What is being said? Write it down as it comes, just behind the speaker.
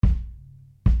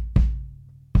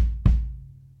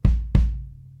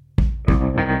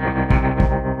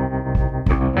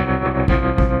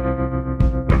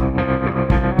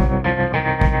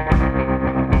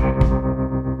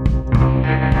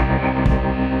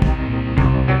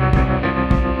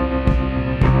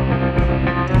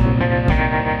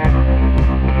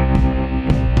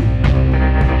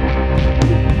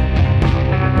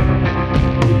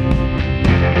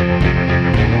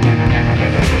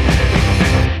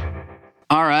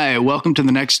All right, welcome to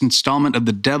the next installment of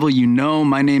The Devil You Know.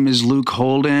 My name is Luke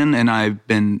Holden, and I've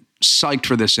been psyched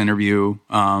for this interview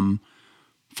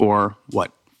for,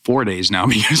 4 days now?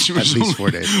 Because it was at least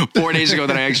 4 days. 4 days ago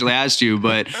that I actually asked you,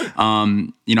 but,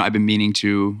 I've been meaning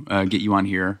to get you on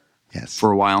here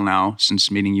for a while now,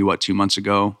 since meeting you, 2 months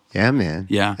ago? Yeah, man.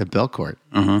 Yeah. At Belcourt.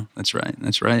 That's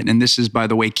right. And this is, by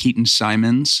the way, Keaton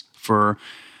Simons, for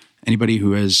anybody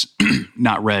who has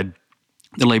not read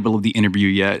the label of the interview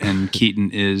yet. And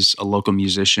Keaton is a local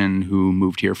musician who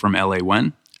moved here from LA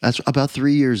when? That's about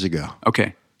 3 years ago.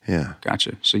 Okay. Yeah.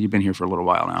 Gotcha. So you've been here for a little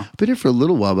while now. Been here for a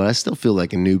little while, but I still feel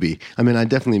like a newbie. I mean, I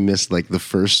definitely missed like the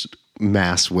first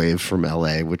mass wave from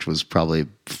LA, which was probably,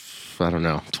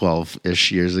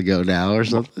 12-ish years ago now or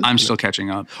something. I'm still catching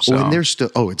up. So. And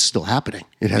it's still happening.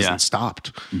 It hasn't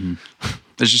stopped. Mm-hmm.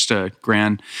 There's just a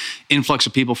grand influx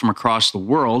of people from across the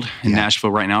world in Nashville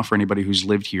right now, for anybody who's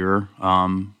lived here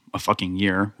a fucking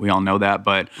year. We all know that.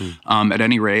 But at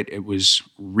any rate, it was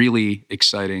really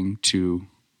exciting to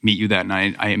meet you that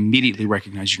night. I immediately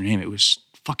recognized your name. It was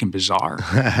fucking bizarre,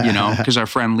 because our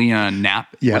friend Leah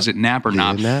Knapp, was it Knapp or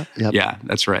Knapp? Yep. Yeah,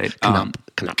 that's right.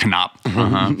 Knapp.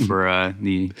 For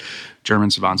the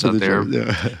German savants out there.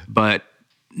 But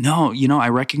no, I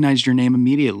recognized your name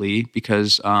immediately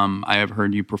because I have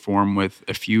heard you perform with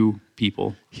a few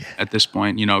people at this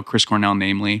point, Chris Cornell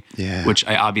namely, which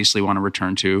I obviously want to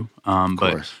return to.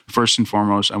 But first and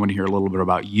foremost, I want to hear a little bit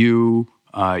about you.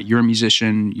 You're a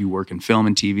musician, you work in film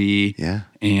and TV,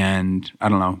 and I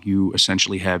don't know, you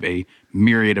essentially have a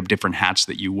myriad of different hats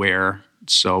that you wear.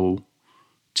 So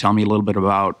tell me a little bit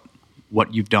about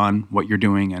what you've done, what you're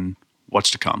doing, and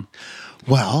what's to come.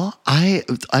 Well,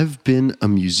 I've been a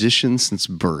musician since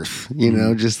birth,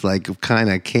 just like kind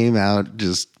of came out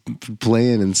just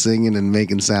playing and singing and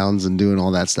making sounds and doing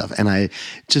all that stuff. And I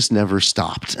just never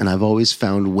stopped. And I've always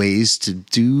found ways to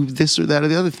do this or that or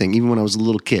the other thing. Even when I was a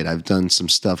little kid, I've done some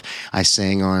stuff. I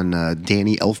sang on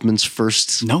Danny Elfman's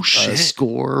first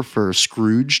score for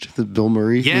Scrooged, the Bill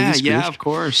Murray movie Scrooged. Yeah, of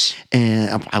course.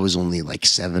 And I was only like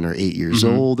 7 or 8 years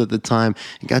old at the time.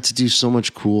 And got to do so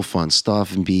much cool, fun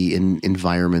stuff and be in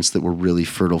environments that were really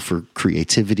fertile for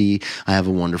creativity. I have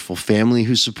a wonderful family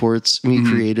who supports me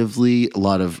creatively. A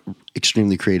lot of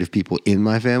extremely creative people in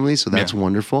my family, so that's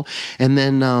wonderful. And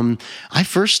then I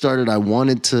first started, I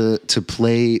wanted to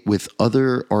play with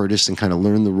other artists and kind of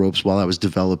learn the ropes while I was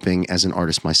developing as an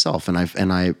artist myself.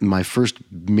 And my first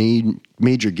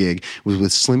major gig was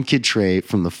with Slim Kid Trey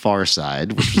from The Far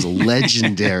Side, which was a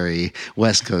legendary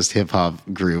West Coast hip hop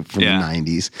group from the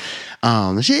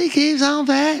 90s. She keeps on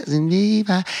passing me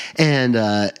by.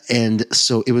 And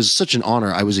so it was such an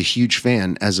honor. I was a huge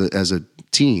fan as a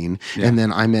teen, and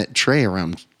then I met Trey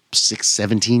around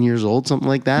 17 years old, something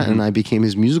like that, and I became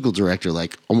his musical director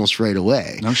like almost right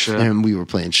away. No shit. And we were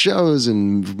playing shows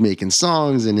and making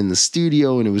songs and in the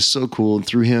studio, and it was so cool. And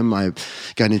through him, I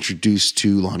got introduced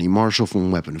to Lonnie Marshall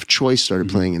from Weapon of Choice, started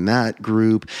playing in that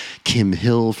group, Kim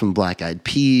Hill from Black Eyed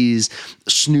Peas,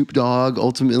 Snoop Dogg.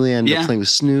 Ultimately, I ended up playing with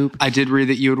Snoop. I did read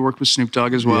that you had worked with Snoop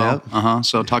Dogg as well.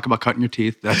 So talk about cutting your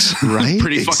teeth. That's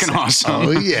pretty fucking awesome.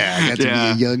 Oh yeah, I got to be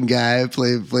a young guy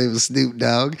play with Snoop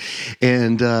Dogg,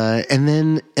 and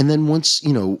then once,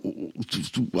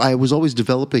 I was always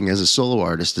developing as a solo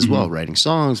artist as well, writing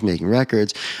songs, making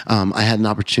records. I had an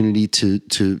opportunity to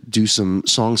do some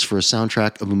songs for a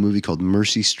soundtrack of a movie called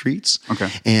Mercy Streets. Okay.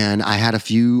 And I had a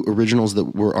few originals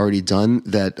that were already done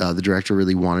that the director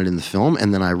really wanted in the film.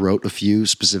 And then I wrote a few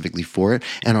specifically for it.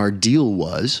 And our deal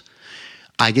was,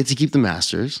 I get to keep the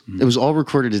masters. It was all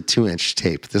recorded at 2-inch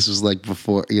tape. This was like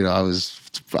before,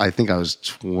 I think I was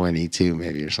 22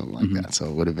 maybe or something like that. So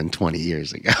it would have been 20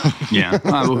 years ago.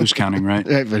 Well, who's counting, right?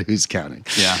 Right, but who's counting?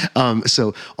 Yeah.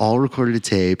 So all recorded at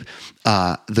tape.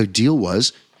 The deal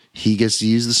was he gets to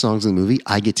use the songs in the movie.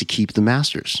 I get to keep the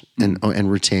masters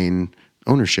and retain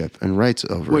ownership and rights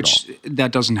over it all.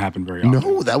 That doesn't happen very often.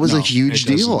 No, that was a huge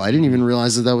deal. I didn't even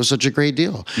realize that was such a great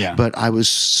deal. Yeah. But I was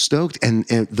stoked, and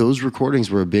those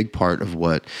recordings were a big part of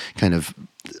what kind of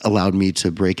allowed me to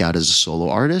break out as a solo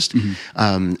artist.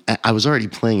 I was already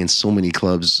playing in so many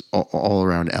clubs all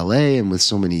around LA and with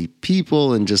so many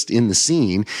people and just in the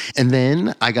scene. And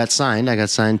then I got signed. I got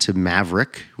signed to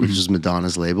Maverick, which is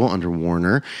Madonna's label under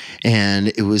Warner. And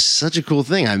it was such a cool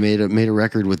thing. I made a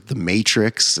record with The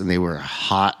Matrix, and they were a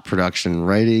hot production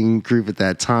writing group at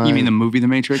that time. You mean the movie The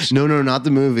Matrix? No, not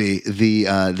the movie.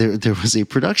 There was a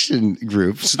production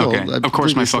group. Still, okay. Of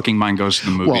course, my fucking mind goes to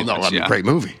the movie. Well, no, great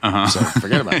movie. So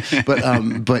forget about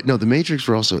it. But no, The Matrix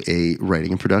were also a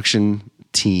writing and production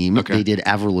team. Okay. They did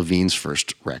Avril Lavigne's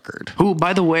first record. Who,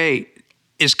 by the way,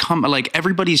 is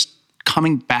everybody's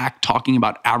coming back talking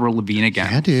about Avril Lavigne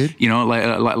again. Yeah, dude. You know,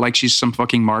 like she's some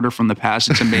fucking martyr from the past.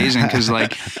 It's amazing because,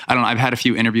 like, I don't know, I've had a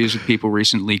few interviews with people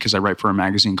recently because I write for a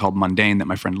magazine called Mundane that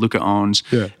my friend Luca owns.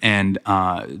 Yeah. And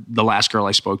the last girl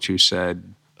I spoke to said,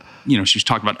 you know, she was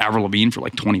talking about Avril Lavigne for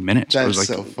like 20 minutes. That's I was like,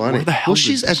 so funny. Where the hell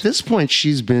at this point,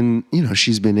 she's been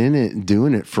in it and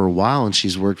doing it for a while, and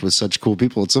she's worked with such cool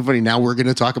people. It's so funny. Now we're going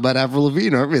to talk about Avril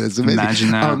Lavigne, aren't we? That's amazing.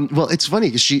 Imagine that. Well, it's funny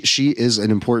because she is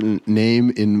an important name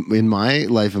in my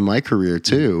life and my career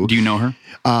too. Do you know her?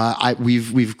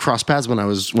 We've crossed paths when I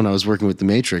was working with The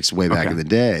Matrix way back in the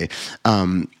day.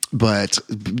 But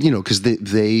you know, because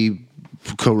they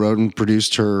co-wrote and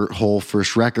produced her whole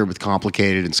first record with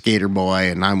Complicated and Skater Boy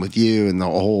and I'm With You and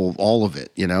all of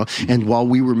it, you know? And while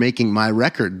we were making my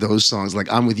record, those songs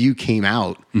like I'm With You came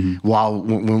out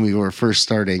when we were first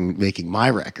starting making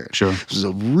my record. Sure. It was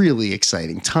a really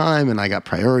exciting time, and I got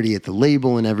priority at the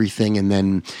label and everything. And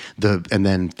then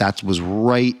that was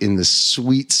right in the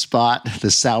sweet spot, the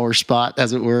sour spot,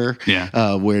 as it were.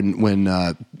 Yeah. When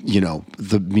you know,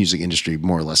 the music industry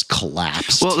more or less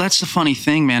collapsed. Well, that's the funny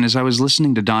thing, man, is I was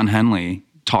listening to Don Henley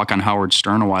talk on Howard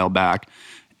Stern a while back,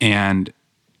 and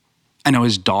I know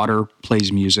his daughter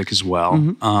plays music as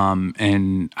well.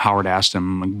 And Howard asked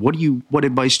him, like, what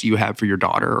advice do you have for your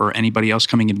daughter or anybody else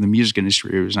coming into the music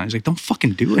industry? And I was like, don't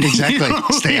fucking do it. Exactly. You know?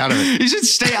 Stay out of it. He said,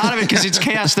 stay out of it because it's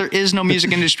chaos. There is no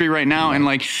music industry right now. And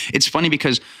like, it's funny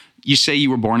because you say you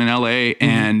were born in LA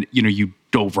and, you know, you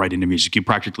dove right into music. You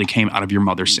practically came out of your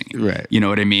mother's scene. Right. You know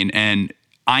what I mean? And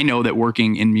I know that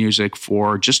working in music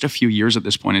for just a few years at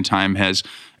this point in time has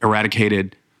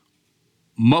eradicated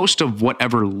most of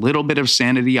whatever little bit of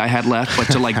sanity I had left, but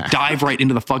to like dive right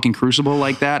into the fucking crucible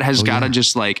like that has got to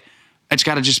just like, it's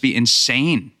got to just be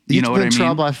insane. You know what I mean? It's been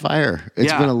trial by fire.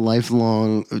 It's been a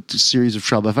lifelong series of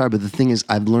trial by fire. But the thing is,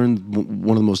 I've learned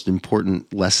one of the most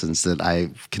important lessons that I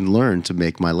can learn to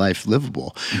make my life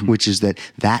livable, which is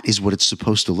that is what it's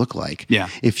supposed to look like. Yeah.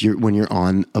 When you're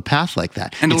on a path like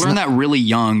that. And to learn that really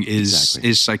young is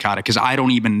psychotic, because I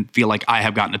don't even feel like I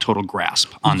have gotten a total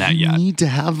grasp on that yet.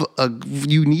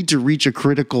 You need to reach a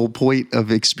critical point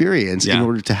of experience in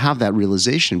order to have that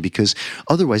realization, because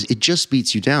otherwise it just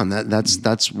beats you down.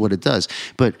 That's what it does.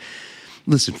 But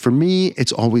listen, for me,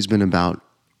 it's always been about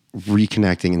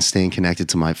reconnecting and staying connected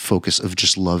to my focus of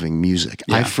just loving music.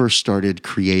 Yeah. I first started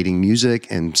creating music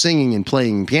and singing and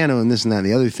playing piano and this and that and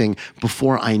the other thing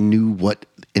before I knew what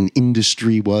an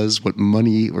industry was, what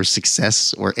money or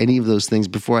success or any of those things,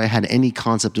 before I had any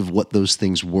concept of what those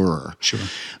things were. Sure.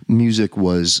 Music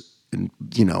was,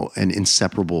 you know, an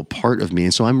inseparable part of me.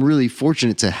 And so I'm really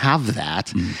fortunate to have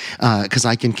that because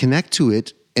I can connect to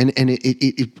it. And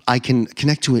I can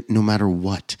connect to it no matter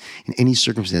what, in any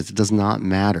circumstance. It does not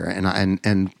matter,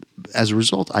 and as a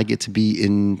result, I get to be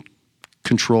in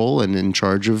control and in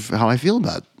charge of how I feel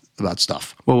about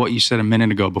stuff. Well, what you said a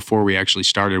minute ago before we actually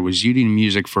started was you do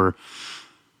music for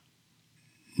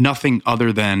nothing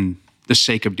other than the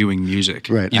sake of doing music.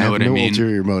 Right. You know what I mean?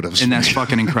 Ulterior motives, and that's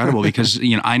fucking incredible because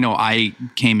I know I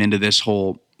came into this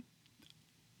whole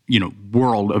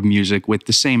world of music with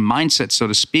the same mindset, so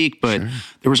to speak, but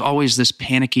there was always this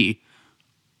panicky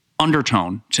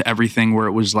undertone to everything where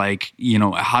it was like,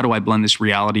 how do I blend this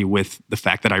reality with the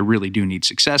fact that I really do need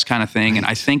success kind of thing. Right. And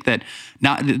I think that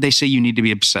now they say you need to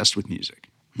be obsessed with music.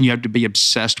 You have to be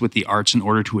obsessed with the arts in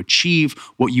order to achieve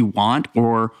what you want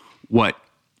or what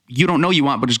you don't know you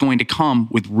want, but is going to come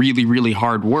with really, really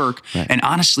hard work. Right. And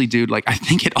honestly, dude, like, I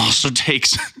think it also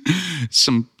takes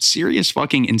some serious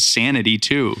fucking insanity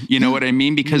too. You know what I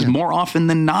mean? Because more often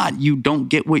than not, you don't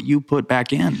get what you put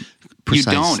back in.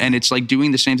 Precisely. You don't. And it's like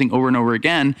doing the same thing over and over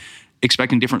again,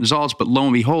 expecting different results. But lo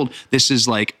and behold, this is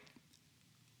like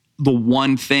the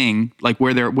one thing, like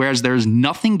whereas there's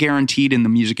nothing guaranteed in the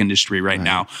music industry right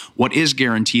now. What is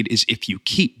guaranteed is if you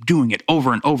keep doing it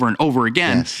over and over and over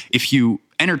again, if you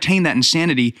entertain that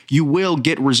insanity, you will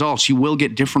get results. You will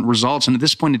get different results. And at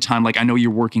this point in time, like, I know you're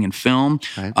working in film.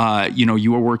 Right.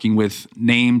 You are working with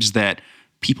names that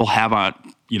people have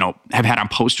have had on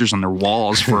posters on their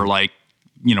walls for like,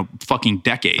 fucking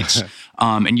decades.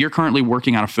 And you're currently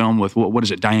working on a film with, what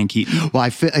is it, Diane Keaton? Well, I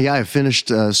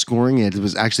finished scoring it.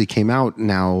 It actually came out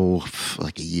now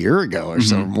like a year ago or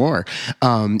so more.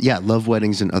 Love,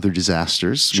 Weddings, and Other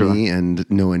Disasters. Sure. Me and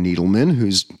Noah Needleman,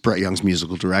 who's Brett Young's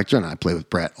musical director, and I play with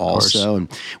Brett also.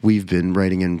 And we've been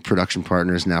writing and production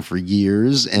partners now for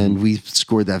years, and we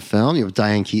scored that film.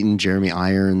 Diane Keaton, Jeremy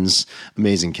Irons,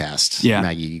 amazing cast. Yeah.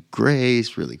 Maggie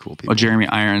Grace, really cool people. Well, Jeremy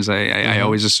Irons, I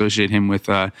always associate him with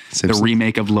the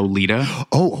remake of Lolita.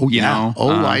 Yeah.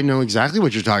 I know exactly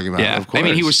what you're talking about. Yeah, of course. I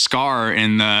mean, he was Scar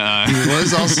in the. He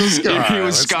was also Scar. He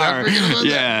was Scar.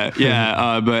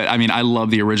 Yeah. But I mean, I love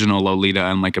the original Lolita.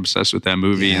 I'm like obsessed with that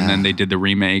movie, and then they did the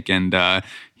remake, and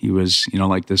he was,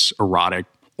 like this erotic,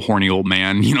 horny old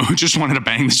man, who just wanted to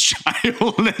bang this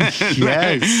child.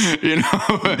 Yes.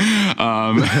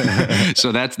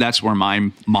 So that's where my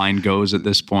mind goes at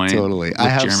this point. Totally. I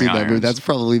have seen that movie. That's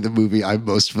probably the movie I'm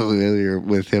most familiar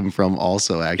with him from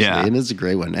also, actually. Yeah. And it's a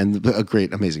great one and a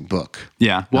great, amazing book.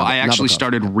 Yeah. Well, I actually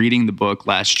started reading the book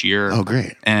last year. Oh,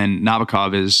 great. And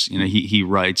Nabokov is, he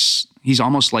writes, he's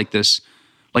almost like this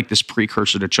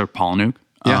precursor to Chuck Palahniuk.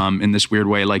 In this weird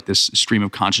way, like this stream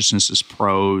of consciousness, this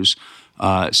prose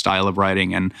style of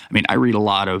writing. And I mean, I read a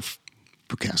lot of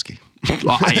Bukowski. I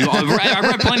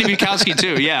read plenty of Bukowski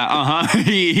too. Yeah.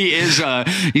 He is,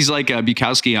 he's like a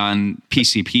Bukowski on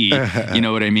PCP. You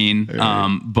know what I mean?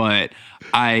 But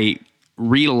I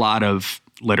read a lot of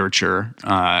literature,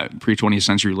 pre-20th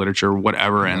century literature,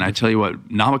 whatever. And I tell you what,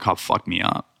 Nabokov fucked me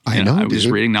up. I was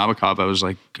reading Nabokov. I was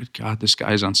like, good God, this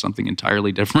guy's on something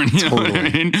entirely different. You know what I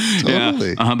mean?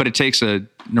 Totally. Yeah. But it takes a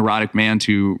neurotic man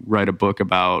to write a book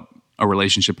about a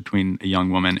relationship between a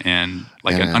young woman and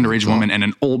an underage woman and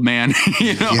an old man,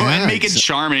 and make it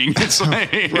charming. It's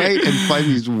like right, and find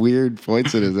these weird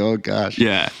points in it. Oh gosh.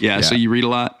 Yeah. So you read a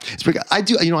lot? I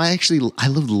do. I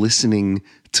love listening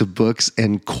to books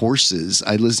and courses.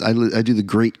 I do the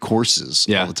great courses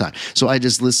all the time. So I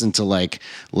just listen to like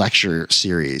lecture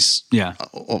series. Yeah.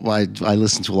 I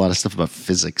listen to a lot of stuff about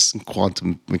physics and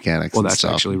quantum mechanics. Well, that's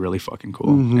actually really fucking cool.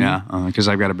 Mm-hmm. Yeah. Because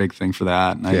I've got a big thing for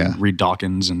that. And I read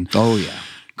Dawkins and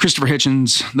Christopher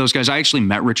Hitchens, those guys. I actually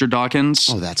met Richard Dawkins.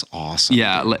 Oh, that's awesome.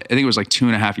 Yeah. I think it was like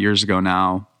 2.5 years ago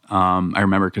now. I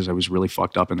remember because I was really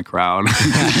fucked up in the crowd.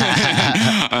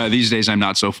 These days, I'm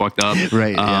not so fucked up.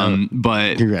 Right.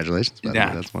 But congratulations, by the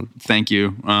way. That's fun. Thank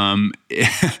you. I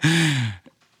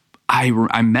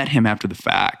met him after the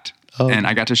fact. And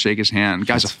I got to shake his hand. The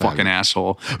guy's a fucking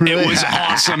asshole. Really? It was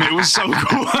awesome. It was so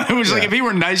cool. It was like, if he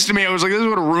were nice to me, I was like, this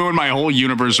would have ruined my whole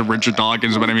universe of Richard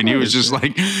Dawkins. But I mean, he was just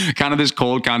like kind of this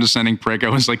cold, condescending prick. I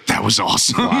was like, that was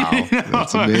awesome. Wow.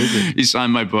 That's amazing. He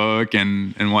signed my book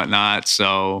and whatnot.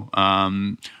 So,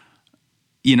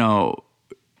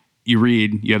 you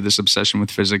read, you have this obsession with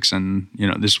physics and,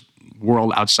 this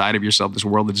world outside of yourself, this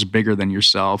world that's bigger than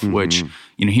yourself, which,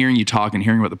 hearing you talk and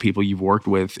hearing about the people you've worked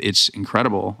with, it's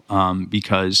incredible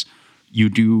because you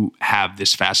do have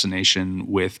this fascination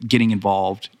with getting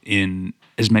involved in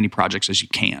as many projects as you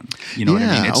can. You know what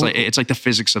I mean? It's like the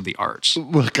physics of the arts.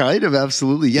 Well, kind of,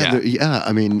 absolutely. Yeah.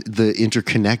 I mean, the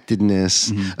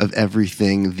interconnectedness of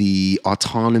everything, the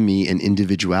autonomy and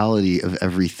individuality of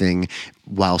everything,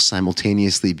 while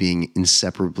simultaneously being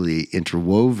inseparably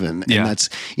interwoven. And that's,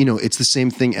 it's the same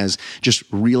thing as just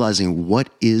realizing what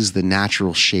is the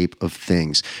natural shape of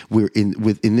things. We're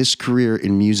in this career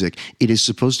in music, it is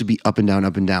supposed to be up and down,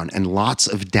 and lots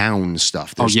of down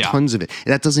stuff. There's tons of it.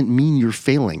 That doesn't mean you're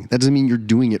failing. That doesn't mean you're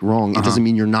doing it wrong. It doesn't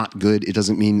mean you're not good. It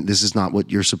doesn't mean this is not what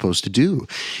you're supposed to do.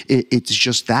 It's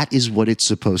just that is what it's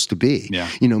supposed to be. Yeah.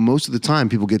 Most of the time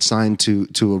people get signed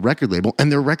to a record label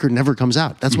and their record never comes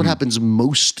out. That's what happens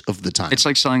most of the time. It's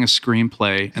like selling a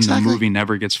screenplay and the movie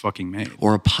never gets fucking made.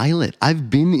 Or a pilot. I've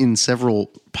been in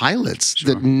several pilots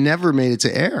that never made it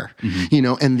to air,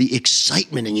 and the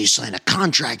excitement, and you sign a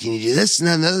contract and you do this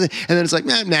and then it's like,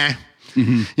 nah.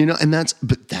 And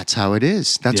that's how it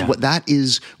is. That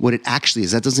is what it actually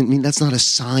is. That doesn't mean, that's not a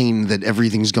sign that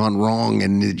everything's gone wrong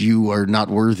and that you are not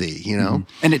worthy,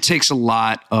 And it takes a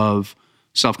lot of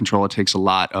self-control. It takes a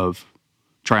lot of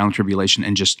trial and tribulation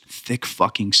and just thick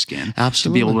fucking skin.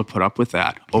 Absolutely. To be able to put up with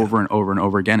that over and over and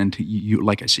over again. And you,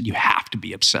 like I said, you have to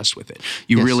be obsessed with it.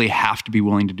 You really have to be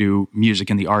willing to do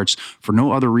music and the arts for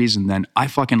no other reason than I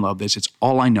fucking love this. It's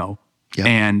all I know. Yep.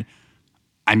 And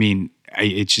I mean,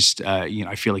 it's just,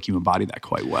 I feel like you embody that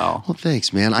quite well. Well,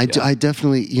 thanks, man. I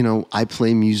definitely, I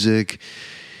play music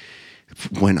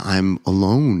when I'm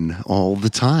alone all the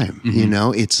time.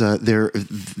 It's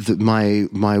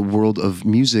my world of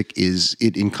music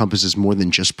it encompasses more than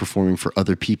just performing for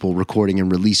other people, recording and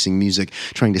releasing music,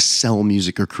 trying to sell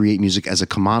music or create music as a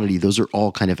commodity. Those are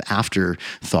all kind of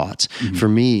afterthoughts. For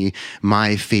me,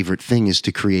 my favorite thing is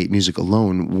to create music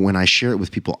alone. When I share it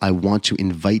with people, I want to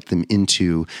invite them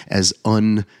into as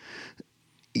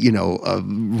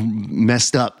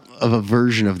messed up of a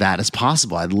version of that as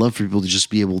possible. I'd love for people to just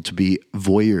be able to be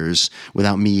voyeurs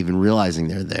without me even realizing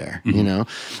they're there,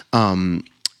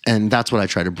 And that's what I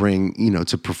try to bring,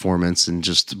 to performance and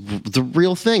just the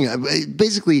real thing.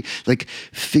 Basically, like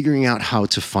figuring out how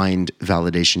to find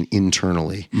validation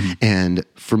internally. Mm-hmm. And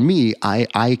for me,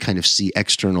 I kind of see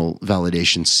external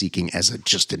validation seeking as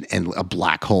just a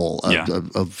black hole,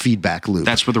 a feedback loop.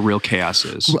 That's where the real chaos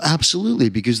is. Well, absolutely,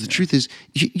 because the truth is,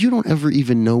 you don't ever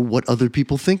even know what other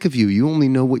people think of you. You only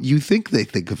know what you think they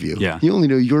think of you. Yeah. You only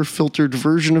know your filtered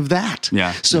version of that.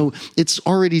 Yeah. So it's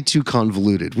already too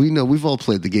convoluted. We know, we've all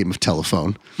played the game of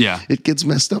telephone. Yeah. It gets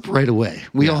messed up right away.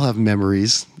 We all have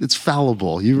memories. It's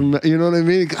fallible. You know what I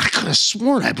mean? I could have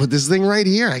sworn I put this thing right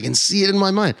here. I can see it in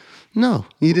my mind. No,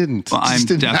 you didn't. Well, I'm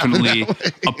definitely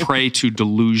a prey to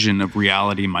delusion of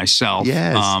reality myself,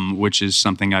 which is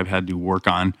something I've had to work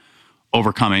on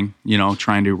overcoming,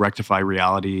 trying to rectify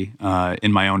reality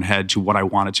in my own head to what I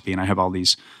want it to be. And I have all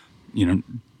these,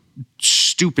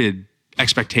 stupid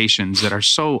expectations that are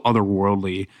so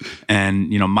otherworldly, and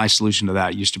my solution to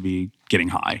that used to be getting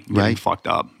high, getting fucked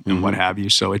up, and what have you.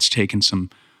 So it's taken some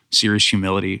serious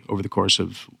humility over the course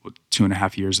of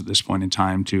 2.5 years at this point in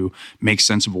time to make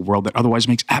sense of a world that otherwise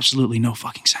makes absolutely no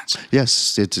fucking sense.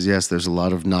 Yes, there's a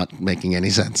lot of not making any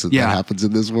sense that happens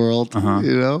in this world,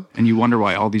 And you wonder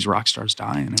why all these rock stars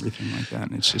die and everything like that.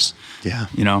 And it's just,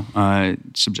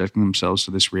 subjecting themselves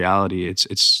to this reality.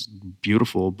 It's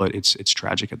beautiful, but it's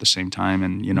tragic at the same time.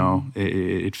 And,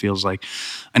 it feels like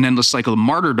an endless cycle of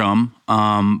martyrdom.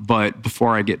 But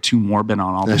before I get too morbid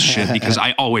on all this shit, because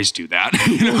I always do that,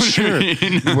 Sure.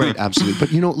 Right, absolutely.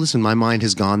 But listen, my mind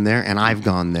has gone there, and I've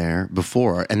gone there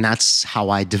before, and that's how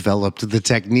I developed the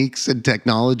techniques and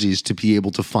technologies to be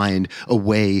able to find a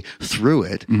way through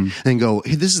it and go,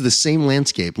 hey, this is the same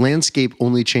landscape. Landscape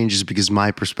only changes because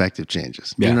my perspective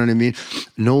changes. You know what I mean?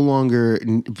 No longer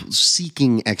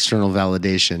seeking external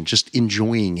validation, just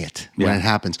enjoying it when it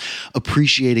happens,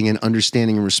 appreciating and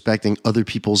understanding and respecting other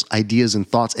people's ideas and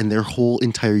thoughts and their whole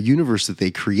entire universe that they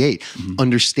create,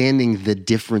 understanding the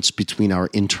difference between our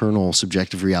internal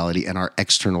subjective reality and our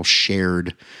external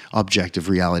shared objective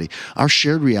reality. Our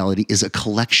shared reality is a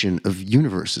collection of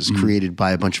universes created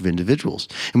by a bunch of individuals,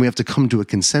 and we have to come to a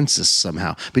consensus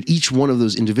somehow. But each one of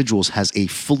those individuals has a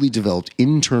fully developed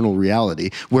internal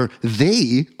reality where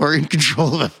they are in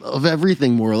control of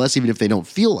everything, more or less, even if they don't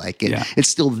feel like it. Yeah. It's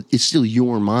still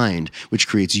your mind which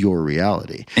creates your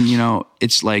reality. And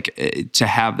it's like to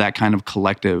have that kind of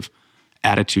collective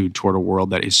attitude toward a world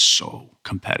that is so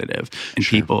competitive, and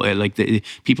people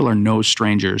people are no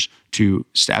strangers to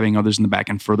stabbing others in the back,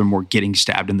 and furthermore getting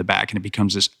stabbed in the back, and it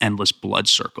becomes this endless blood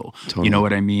circle. Totally. You know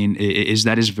what I mean?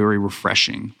 That is very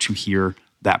refreshing to hear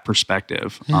that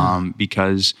perspective,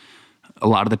 because a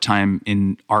lot of the time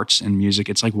in arts and music,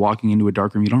 it's like walking into a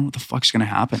dark room. You don't know what the fuck's going to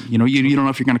happen. You don't know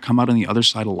if you're going to come out on the other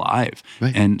side alive.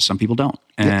 Right. And some people don't.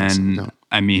 And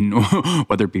I mean,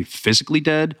 whether it be physically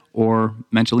dead or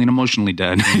mentally and emotionally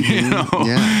dead,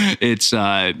 it's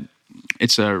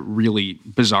a really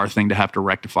bizarre thing to have to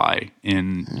rectify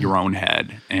in your own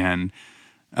head. And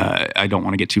I don't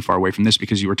want to get too far away from this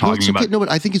because you were talking about... No,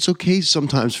 but I think it's okay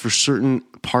sometimes for certain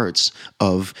parts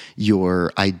of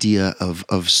your idea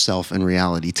of self and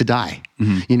reality to die.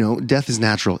 Mm-hmm. Death is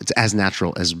natural. It's as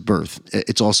natural as birth.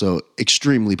 It's also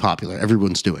extremely popular.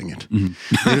 Everyone's doing it.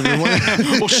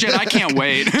 Mm-hmm. Well, shit, I can't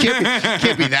wait.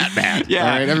 can't be that bad. Yeah.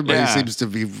 All right? Everybody seems to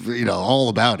be, all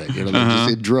about it. They're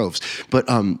just in droves.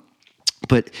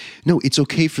 But no, it's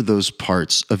okay for those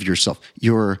parts of yourself,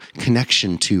 your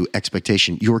connection to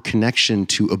expectation, your connection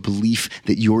to a belief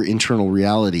that your internal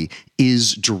reality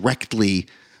is directly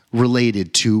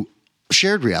related to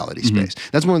shared reality space.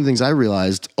 That's one of the things I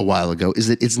realized a while ago, is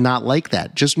that it's not like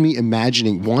that. Just me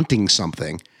imagining wanting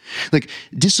something. Like,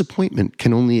 disappointment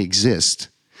can only exist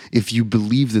if you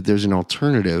believe that there's an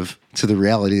alternative to the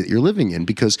reality that you're living in.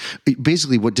 Because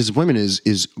basically what disappointment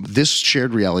is this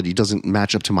shared reality doesn't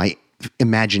match up to my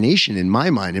imagination in my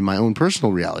mind, in my own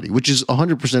personal reality, which is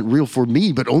 100% real for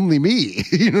me, but only me.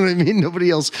 You know what I mean?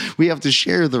 Nobody else. We have to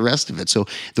share the rest of it. So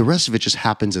the rest of it just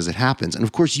happens as it happens. And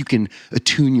of course, you can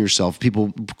attune yourself.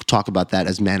 People talk about that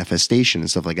as manifestation and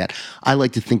stuff like that. I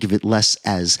like to think of it less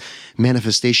as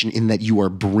manifestation in that you are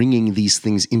bringing these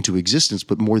things into existence,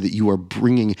 but more that you're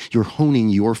honing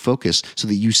your focus so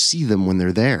that you see them when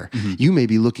they're there. Mm-hmm. You may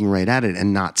be looking right at it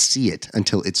and not see it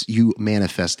until you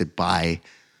manifest it by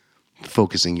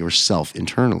focusing yourself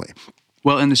internally.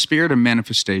 Well, in the spirit of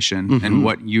manifestation and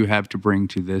what you have to bring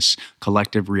to this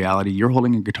collective reality, you're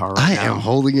holding a guitar right now. I am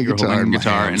holding a guitar in my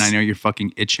hands. And I know you're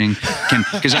fucking itching.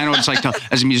 Because I know what it's like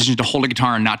as a musician to hold a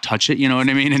guitar and not touch it, you know what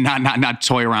I mean? And not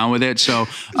toy around with it. So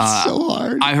it's so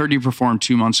hard. I heard you perform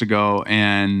 2 months ago,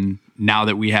 and now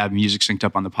that we have music synced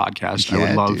up on the podcast, I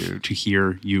would love to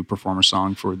hear you perform a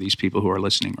song for these people who are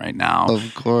listening right now.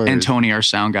 Of course. And Tony, our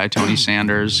sound guy, Tony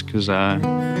Sanders, because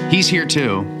he's here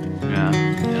too. Yeah.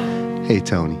 Hey,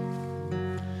 Tony.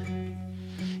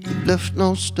 You left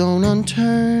no stone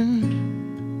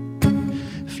unturned,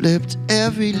 flipped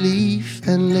every leaf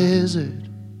and lizard,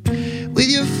 with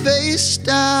your face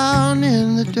down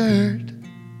in the dirt.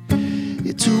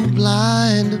 You're too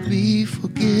blind to be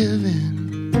forgiven.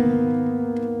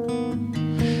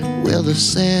 Well, the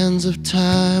sands of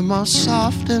time are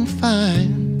soft and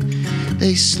fine.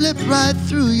 They slip right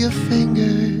through your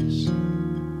fingers.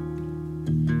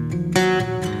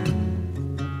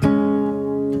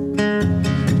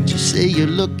 But you say you're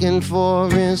looking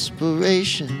for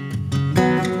inspiration,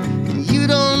 and you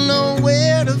don't know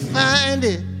where to find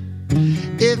it.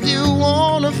 If you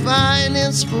want to find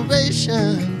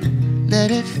inspiration,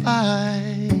 let it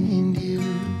find you.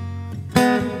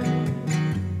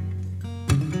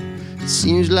 It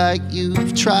seems like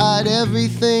you've tried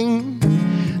everything.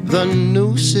 The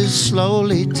noose is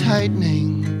slowly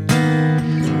tightening.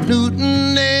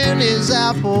 Newton and his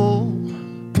apple,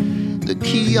 the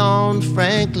key on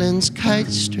Franklin's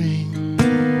kite string.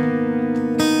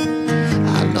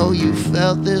 I know you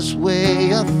felt this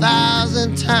way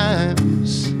 1,000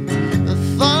 times. The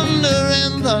thunder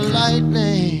and the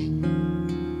lightning.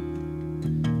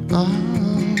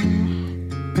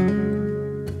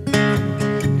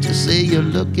 To say you're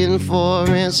looking for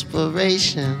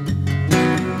inspiration,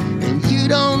 and you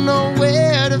don't know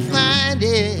where to find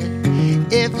it.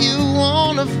 If you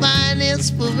want to find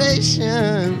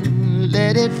inspiration,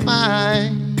 let it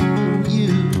find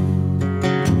you.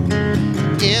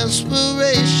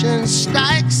 Inspiration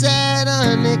strikes at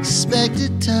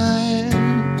unexpected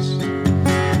times.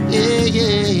 Yeah,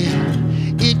 yeah.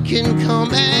 It can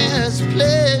come as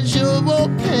pleasure or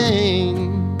pain.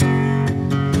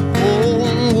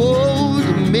 Oh,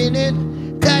 the minute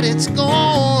that it's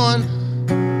gone,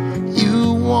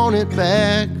 you want it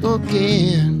back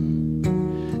again.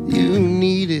 You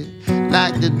need it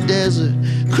like the desert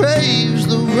craves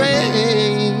the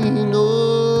rain.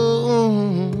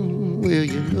 Oh, well,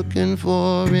 you're looking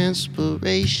for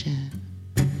inspiration,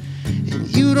 and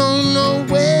you don't know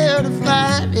where to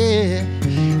find it.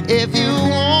 If you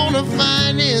want to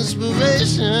find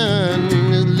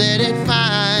inspiration, let it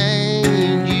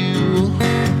find you.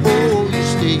 Oh, you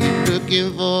say you're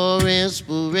looking for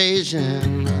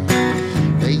inspiration,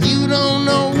 but you don't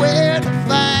know where to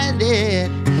find it.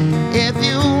 If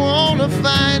you want to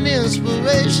find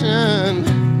inspiration,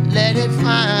 let it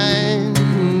find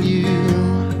you.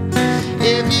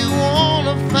 If you want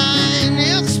to find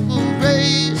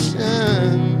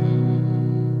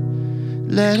inspiration,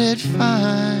 let it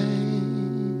find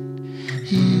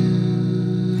you.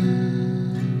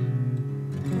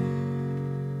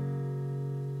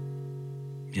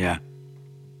 Yeah.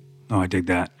 Oh, I dig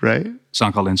that. Right?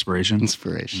 Song called Inspiration.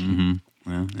 Inspiration. Mm-hmm.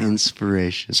 Yeah.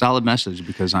 Inspiration. Solid message,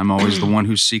 because I'm always the one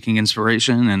who's seeking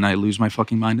inspiration, and I lose my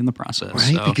fucking mind in the process.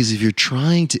 Right? So. Because if you're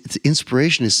trying to,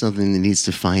 inspiration is something that needs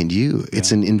to find you.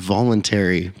 It's an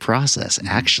involuntary process,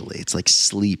 actually. It's like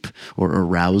sleep or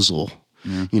arousal.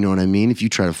 Yeah. You know what I mean? If you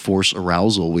try to force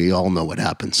arousal, we all know what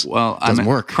happens. Well, it doesn't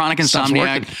work. Chronic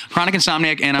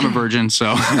insomniac, and I'm a virgin,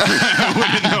 so I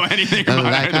wouldn't know anything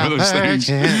about either of those things.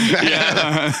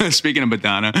 Yeah. Speaking of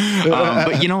Madonna.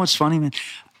 But you know what's funny, man?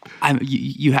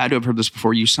 You had to have heard this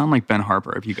before. You sound like Ben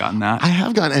Harper. Have you gotten that? I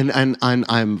have gotten, and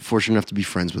I'm fortunate enough to be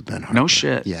friends with Ben Harper. No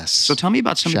shit. Yes. So tell me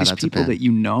about some of these people that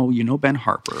you know. You know Ben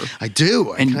Harper. I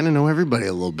do. I kind of know everybody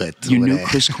a little bit. You knew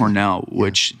Chris Cornell,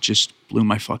 which just blew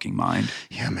my fucking mind.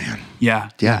 Yeah, man.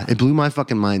 Yeah. It blew my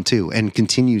fucking mind too, and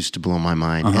continues to blow my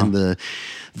mind. And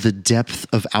the depth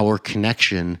of our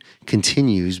connection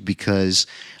continues because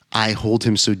I hold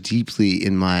him so deeply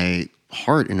in my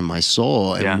heart and in my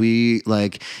soul. And we,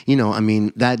 like, you know, I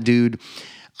mean, that dude,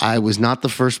 I was not the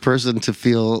first person to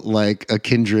feel like a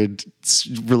kindred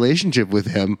relationship with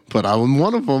him, but I'm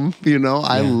one of them, you know.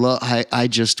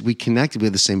 We connected. We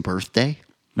had the same birthday.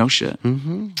 No shit.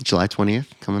 Mm-hmm. July 20th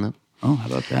coming up. Oh, how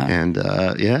about that? And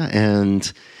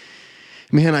and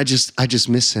man, I just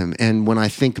miss him. And when I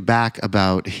think back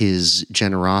about his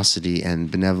generosity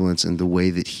and benevolence and the way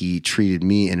that he treated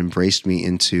me and embraced me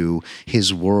into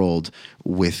his world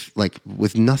with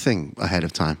nothing ahead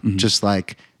of time, just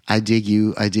like, I dig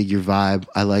you, I dig your vibe,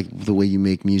 I like the way you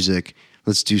make music.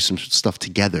 Let's do some stuff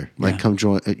together. Like, come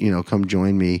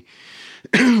join me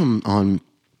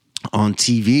on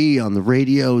TV, on the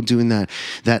radio, doing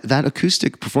that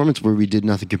acoustic performance where we did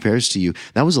Nothing Compares to You.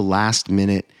 That was a last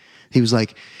minute. He was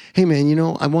like, "Hey man, you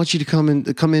know, I want you to come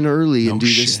in early and do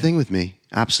this thing with me."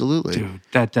 Absolutely. Dude,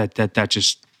 that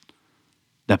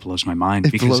blows my mind.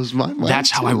 It blows my mind.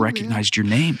 That's how I recognized your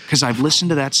name. Because I've listened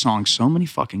to that song so many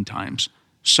fucking times.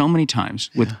 So many times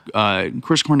with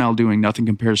Chris Cornell doing Nothing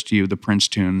Compares to You, the Prince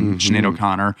tune, Sinead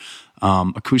O'Connor,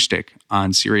 acoustic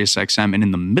on Sirius XM. And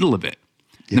in the middle of it,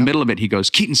 he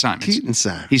goes, Keaton Simons. Keaton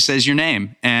Simons. He says your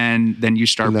name. And then you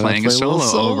start playing a solo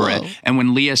over it. And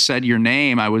when Leah said your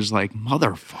name, I was like,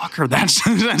 motherfucker,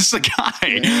 that's the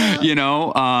guy, you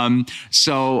know?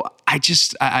 So I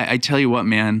tell you what,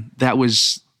 man, that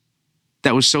was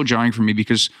so jarring for me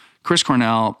because Chris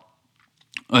Cornell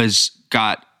has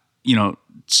got, you know,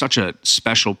 such a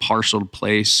special partial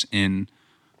place in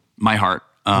my heart.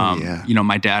 You know,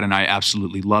 my dad and I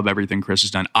absolutely love everything Chris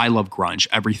has done. I love grunge,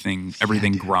 everything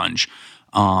grunge.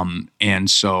 And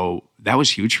so that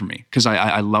was huge for me because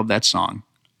I love that song.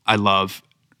 I love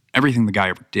everything the guy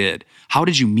ever did. How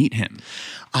did you meet him?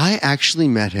 I actually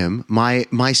met him. My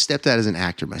stepdad is an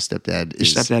actor. My stepdad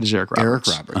is... Your stepdad is Eric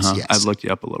Roberts. Eric Roberts, yes. I've looked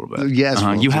you up a little bit. Yes.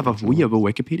 You have a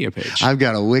Wikipedia page. I've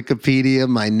got a Wikipedia,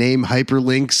 my name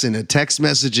hyperlinks, and a text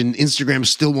message, and Instagram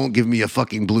still won't give me a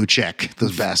fucking blue check.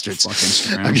 Those bastards. Fuck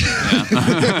Instagram.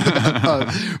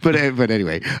 But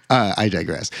anyway, I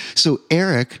digress. So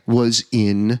Eric was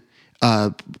in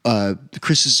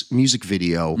Chris's music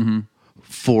video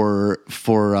for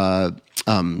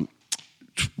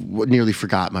Nearly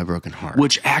Forgot My Broken Heart.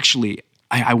 Which actually,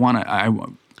 I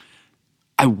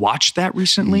watched that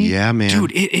recently. Yeah, man.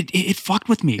 Dude, it fucked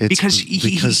with me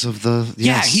because of the... Yes.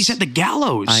 Yeah, he's at the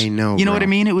gallows. I know, You know what I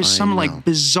mean? It was some know. like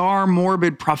bizarre,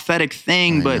 morbid, prophetic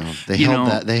thing, but they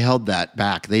held that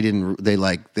back.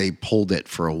 They pulled it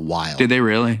for a while. Did they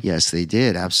really? Yes, they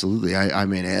did. Absolutely. I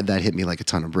mean, that hit me like a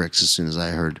ton of bricks as soon as I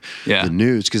heard the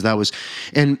news because that was,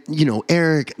 and you know,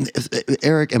 Eric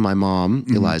and my mom,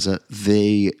 Eliza,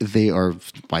 they are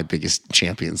my biggest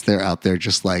champions. They're out there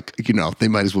just like, you know, they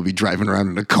might as well be driving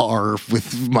around in a car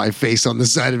with my face on the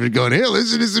side of it going, hey,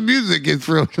 listen to some music and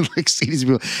throwing like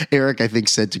CDs. Eric, I think,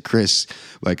 said to Chris,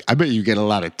 like, I bet you get a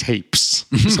lot of tapes,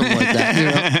 something like that. You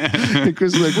know? And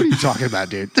Chris was like, what are you talking about,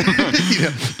 dude? You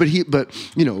know,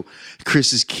 but you know,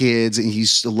 Chris's kids, and he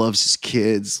still loves his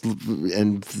kids,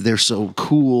 and they're so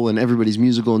cool, and everybody's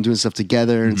musical and doing stuff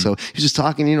together. And so he's just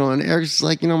talking, you know, and Eric's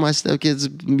like, you know, my stepkid's a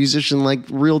musician, like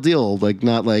real deal, like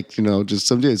not like, you know, just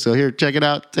some dude. So here, check it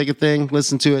out, take a thing,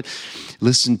 listen to it.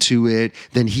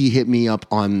 Then he hit me up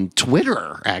on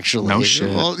Twitter, actually. No shit.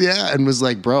 Well, yeah, and was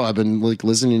like, bro, I've been like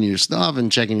listening to your stuff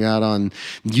and checking you out on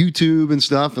YouTube and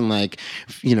stuff, and like,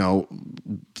 you know,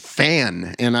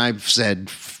 fan. And I've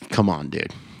said, come on,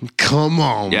 dude. Come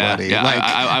on, buddy. Yeah, like,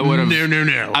 I would have.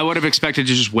 No. I would have expected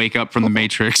to just wake up from the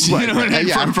Matrix, you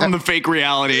know, from the fake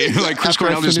reality. Like Chris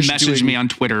Cornell just messaged me on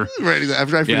Twitter. Right.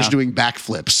 After I finished doing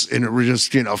backflips, and it was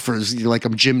just, you know, for like a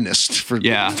gymnast for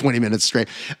 20 minutes straight.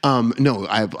 No,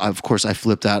 of course I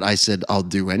flipped out. I said, I'll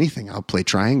do anything. I'll play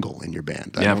triangle in your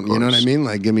band. You know what I mean?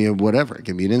 Like, give me a whatever.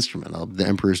 Give me an instrument. The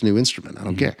Emperor's New Instrument. I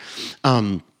don't care.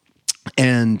 And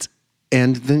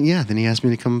then he asked me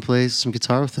to come and play some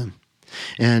guitar with him.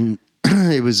 And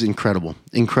it was incredible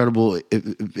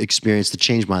experience to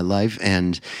change my life.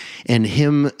 And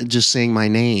him just saying my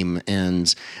name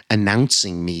and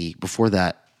announcing me before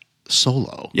that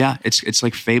solo. Yeah, it's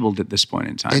like fabled at this point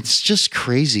in time. It's just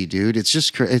crazy, dude. It's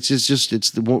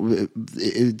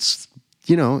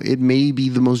you know, it may be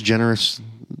the most generous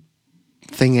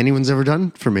thing anyone's ever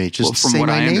done for me. Just from say what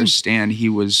my I name. understand, he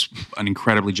was an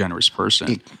incredibly generous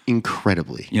person.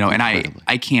 Incredibly. You know, and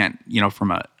I can't, you know,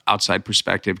 from a outside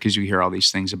perspective, because you hear all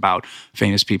these things about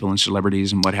famous people and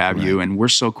celebrities and what have you, and we're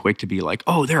so quick to be like,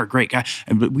 oh, they're a great guy,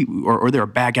 or they're a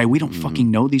bad guy. We don't fucking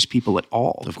know these people at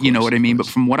all. Course, you know what I mean? But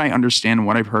from what I understand and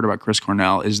what I've heard about Chris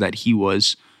Cornell is that he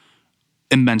was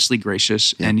immensely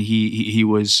gracious, and he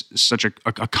was such a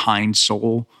kind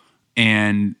soul,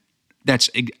 and that's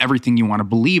everything you want to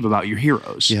believe about your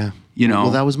heroes. Yeah. You know?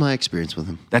 Well, that was my experience with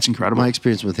him. That's incredible. My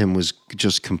experience with him was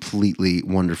just completely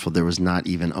wonderful. There was not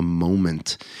even a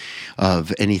moment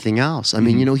of anything else. I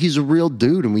mean, you know, he's a real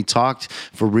dude, and we talked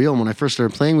for real. And when I first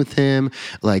started playing with him,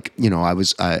 like, you know,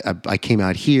 I came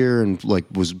out here and like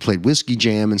played Whiskey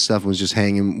Jam and stuff, and was just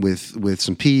hanging with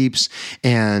some peeps.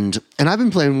 And I've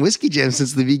been playing Whiskey Jam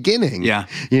since the beginning. Yeah.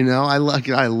 You know, I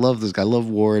love this guy. I love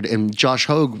Ward and Josh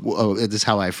Hogue. This is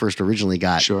how I first originally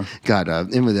got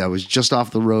in with it. I was just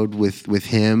off the road with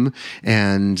him,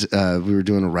 and we were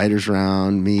doing a writers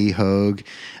round. Me, Hogue,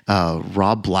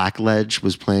 Rob Blackledge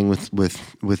was playing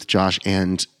with Josh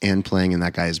and playing, and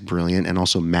that guy is brilliant. And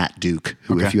also Matt Duke,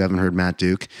 who, if you haven't heard Matt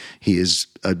Duke, he is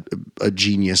a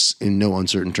genius in no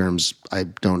uncertain terms. I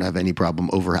don't have any problem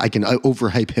I can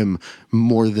overhype him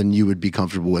more than you would be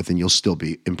comfortable with, and you'll still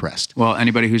be impressed. Well,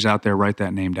 anybody who's out there, write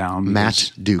that name down.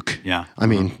 Matt Duke. Yeah. I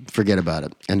mean, forget about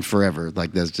it. And forever.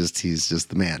 Like, he's just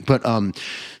the man. But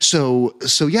so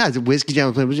yeah, the Whiskey Jam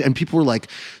was playing, and people were like,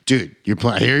 dude,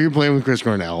 I hear you're playing with Chris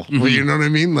Cornell. Well, you know what I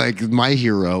mean? Like, my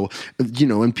hero,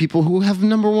 and people who have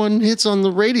 #1 hits on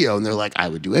the radio, and they're like, I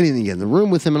would do anything to get in the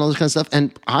room with him and all this kind of stuff.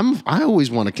 And I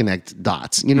always want to connect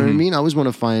dots. You know what I mean? I always want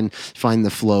to find the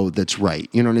flow that's right.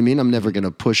 You know what I mean? I'm never going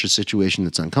to push a situation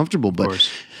that's uncomfortable, but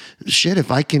shit,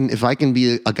 if I can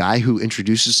be a guy who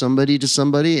introduces somebody to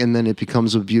somebody, and then it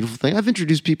becomes a beautiful thing. I've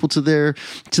introduced people to their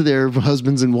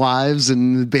husbands and wives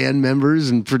and band members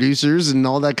and producers and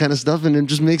all that kind of stuff, and it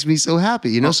just makes me so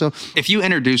happy, Well, so if you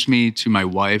introduce me to my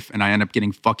wife and I end up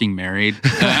getting fucking married,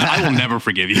 I will never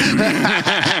forgive you.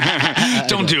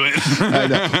 Don't do it. I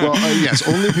know. Well, yes,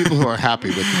 only people who are happy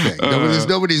with the thing.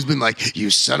 Nobody's been like, you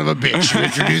son of a bitch, you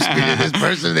introduced me to this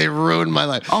person, they ruined my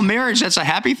life. Oh, marriage, that's a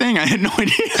happy thing? I had no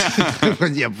idea.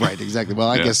 Yeah, right, exactly. Well,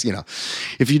 I guess,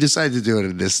 if you decide to do it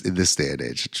in this day and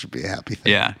age, it should be a happy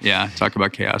thing. Yeah. Talk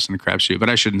about chaos in the crapshoot. But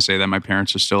I shouldn't say that. My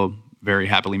parents are still very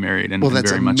happily married and that's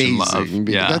very amazing. much in love.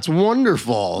 Yeah. That's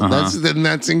wonderful.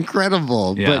 That's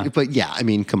incredible. Yeah. But yeah, I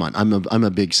mean, come on. I'm a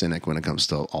big cynic when it comes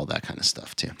to all that kind of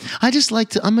stuff too. I just like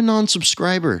to. I'm a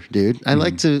non-subscriber, dude. I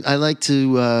like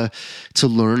to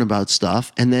learn about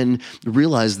stuff and then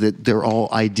realize that they're all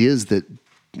ideas that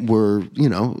were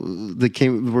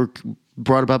were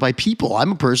brought about by people.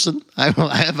 I'm a person. I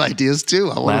have ideas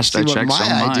too. I want to see what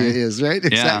my idea is, right?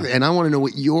 Exactly. Yeah. And I want to know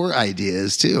what your idea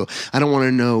is too. I don't want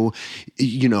to know,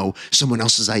 someone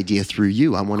else's idea through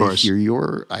you. I want to hear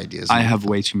your ideas. I have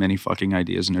way too many fucking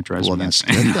ideas, and it drives me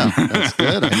insane. Good, though. That's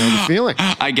good. I know the feeling.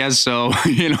 I guess so.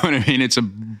 You know what I mean? It's a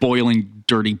boiling,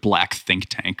 dirty, black think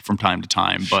tank from time to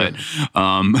time. But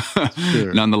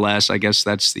nonetheless, I guess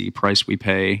that's the price we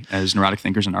pay as neurotic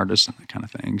thinkers and artists and that kind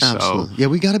of thing. Absolutely. So yeah,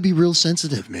 we got to be real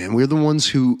sensitive, man. We're the ones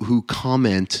who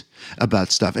comment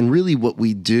about stuff. And really what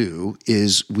we do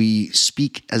is we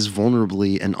speak as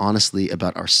vulnerably and honestly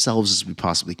about ourselves as we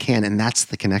possibly can. And that's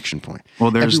the connection point. Well,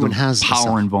 there's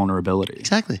power in vulnerability.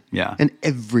 Exactly. Yeah. And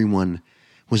everyone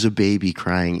was a baby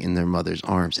crying in their mother's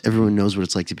arms. Everyone knows what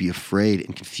it's like to be afraid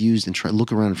and confused and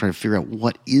look around and try to figure out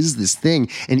what is this thing.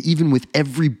 And even with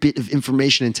every bit of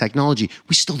information and technology,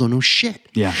 we still don't know shit.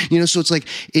 Yeah. So it's like,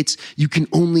 you can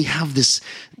only have this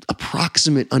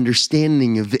approximate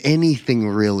understanding of anything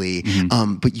really,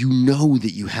 but you know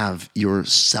that you have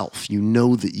yourself. You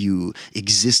know that you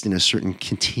exist in a certain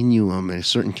continuum, in a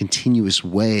certain continuous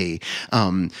way.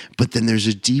 But then there's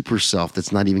a deeper self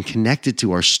that's not even connected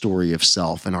to our story of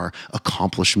self and our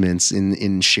accomplishments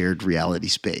in shared reality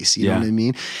space. You know what I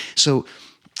mean? So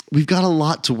we've got a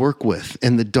lot to work with.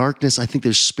 And the darkness, I think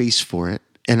there's space for it.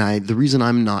 And the reason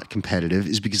I'm not competitive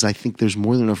is because I think there's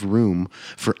more than enough room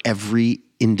for every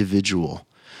individual.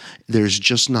 There's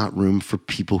just not room for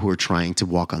people who are trying to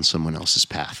walk on someone else's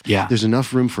path. Yeah. There's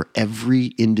enough room for every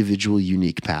individual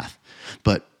unique path.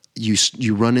 But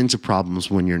you run into problems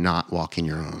when you're not walking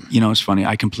your own. It's funny.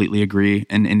 I completely agree.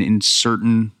 And in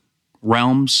certain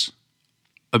realms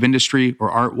of industry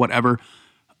or art, whatever,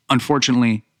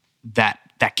 unfortunately, that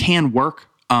can work.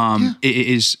 It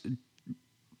is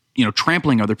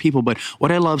trampling other people. But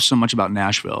what I love so much about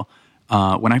Nashville,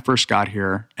 when I first got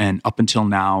here and up until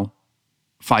now,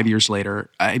 5 years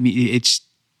later, I mean,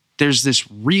 there's this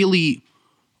really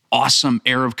awesome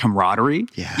air of camaraderie.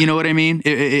 Yeah. You know what I mean?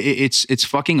 It's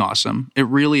fucking awesome. It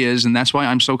really is. And that's why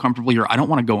I'm so comfortable here. I don't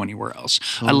want to go anywhere else.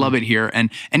 I love it here. And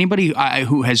anybody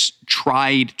who has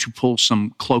tried to pull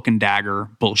some cloak and dagger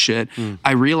bullshit,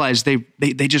 I realize they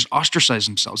just ostracize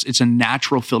themselves. It's a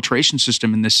natural filtration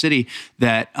system in this city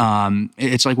that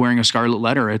it's like wearing a scarlet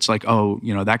letter. It's like,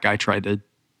 that guy tried to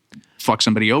fuck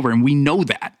somebody over. And we know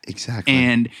that. Exactly.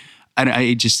 And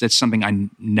that's something I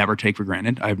never take for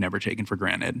granted. I've never taken for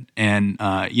granted. And,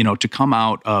 to come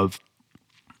out of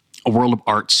a world of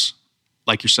arts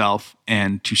like yourself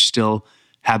and to still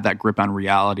have that grip on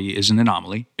reality is an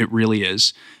anomaly. It really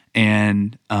is.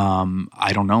 And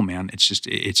I don't know, man.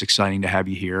 It's exciting to have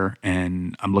you here.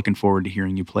 And I'm looking forward to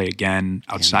hearing you play again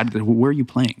outside of where are you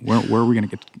playing? Where are we going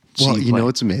to get to see you play?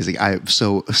 It's amazing.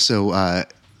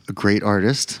 a great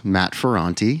artist, Matt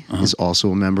Ferranti, is also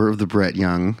a member of the Brett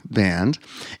Young band.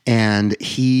 And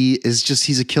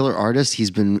he's a killer artist.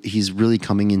 He's really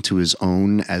coming into his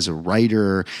own as a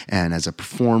writer and as a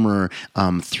performer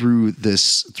through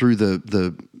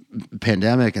the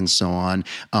pandemic and so on.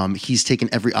 He's taken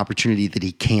every opportunity that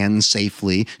he can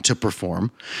safely to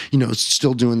perform,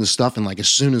 still doing the stuff. And like, as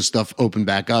soon as stuff opened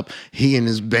back up, he and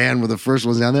his band were the first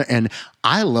ones down there. And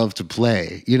I love to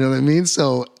play, you know what I mean?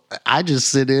 So I just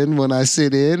sit in when I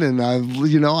sit in, and I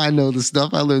know the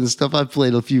stuff. I learned the stuff. I've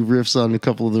played a few riffs on a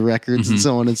couple of the records and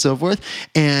so on and so forth.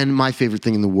 And my favorite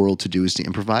thing in the world to do is to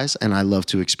improvise. And I love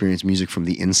to experience music from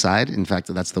the inside. In fact,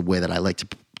 that's the way that I like to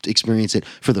experience it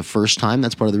for the first time.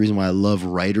 That's part of the reason why I love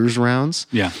writers' rounds.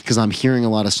 Yeah. Because I'm hearing a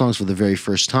lot of songs for the very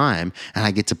first time, and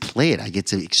I get to play it. I get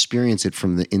to experience it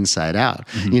from the inside out.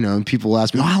 And people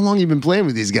ask me, how long have you been playing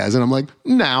with these guys? And I'm like,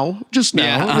 just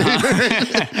now.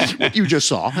 Yeah. What you just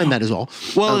saw, and that is all.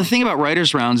 Well, the thing about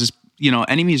writers' rounds is,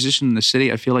 any musician in the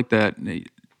city, I feel like that,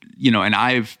 and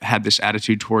I've had this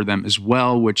attitude toward them as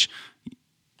well, which,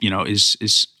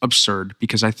 is absurd,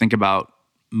 because I think about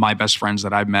my best friends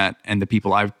that I've met and the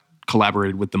people I've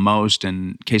collaborated with the most.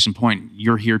 And case in point,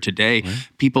 you're here today. Right.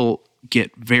 People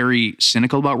get very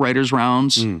cynical about writers'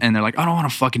 rounds, and they're like, I don't want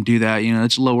to fucking do that.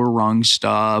 It's lower rung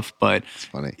stuff. But it's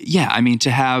funny. Yeah, I mean, to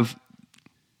have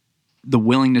the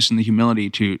willingness and the humility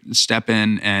to step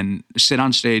in and sit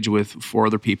on stage with 4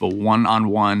 other people,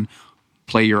 one-on-one,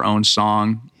 play your own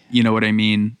song, you know what I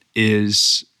mean,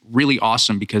 is really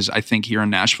awesome, because I think here in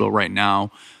Nashville right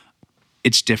now,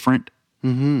 it's different.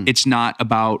 It's not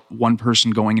about one person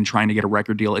going and trying to get a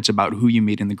record deal. It's about who you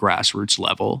meet in the grassroots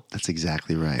level. That's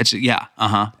exactly right.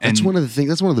 That's one of the things.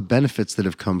 That's one of the benefits that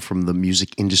have come from the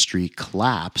music industry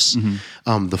collapse,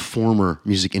 the former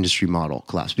music industry model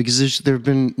collapse, because there have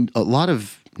been a lot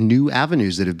of new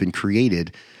avenues that have been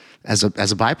created as a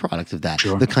byproduct of that.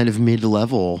 Sure. The kind of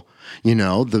mid-level,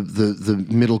 the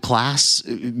middle class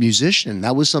musician.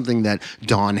 That was something that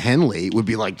Don Henley would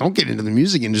be like, don't get into the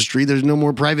music industry. There's no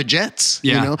more private jets.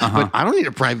 But I don't need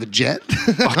a private jet.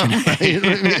 You know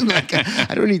what I mean? Like,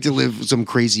 I don't need to live some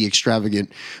crazy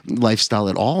extravagant lifestyle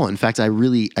at all. In fact, I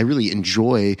really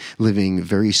enjoy living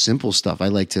very simple stuff. I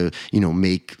like to,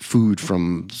 make food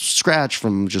from scratch,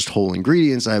 from just whole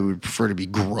ingredients. I would prefer to be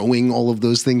growing all of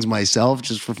those things myself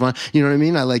just for fun. You know what I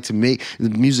mean? I like to make the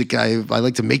music. I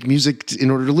like to make music in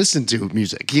order to listen to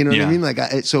music. You know what I mean?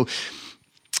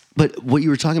 But what you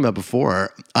were talking about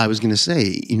before, I was going to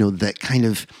say, that kind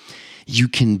of, you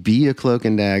can be a cloak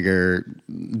and dagger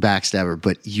backstabber,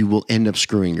 but you will end up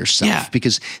screwing yourself,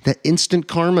 because that instant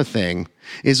karma thing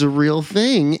is a real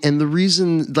thing. And the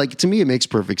reason, to me, it makes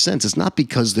perfect sense. It's not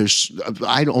because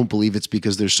I don't believe it's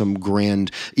because there's some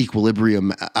grand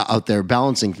equilibrium out there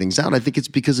balancing things out. I think it's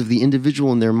because of the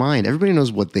individual in their mind. Everybody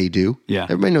knows what they do. Yeah.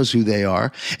 Everybody knows who they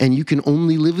are. And you can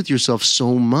only live with yourself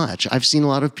so much. I've seen a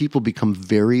lot of people become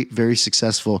very, very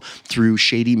successful through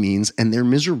shady means, and they're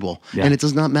miserable. Yeah. And it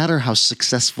does not matter how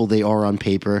successful they are on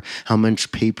paper, how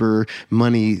much paper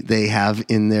money they have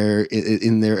in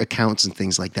their accounts and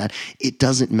things like that. It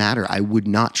doesn't matter. I would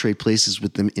not trade places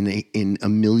with them in a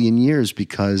million years,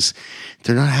 because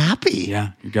they're not happy.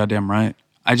 Yeah, you're goddamn right.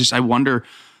 I wonder,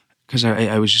 because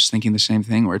I was just thinking the same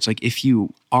thing, where it's like, if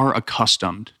you are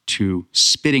accustomed to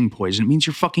spitting poison, it means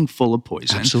you're fucking full of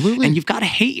poison. Absolutely. And you've got to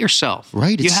hate yourself.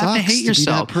 Right. You have to hate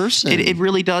yourself. Be that person. It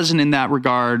really does. And in that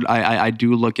regard, I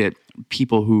do look at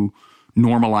people who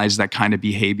normalize that kind of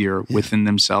behavior within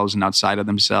themselves and outside of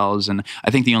themselves. And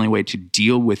I think the only way to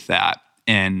deal with that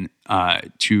and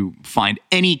to find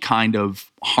any kind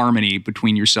of harmony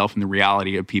between yourself and the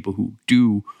reality of people who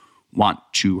do want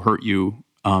to hurt you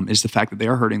is the fact that they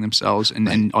are hurting themselves.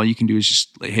 And all you can do is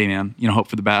just, like, hey, man, hope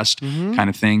for the best kind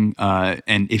of thing.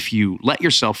 And if you let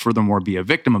yourself furthermore be a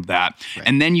victim of that,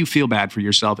 and then you feel bad for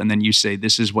yourself, and then you say,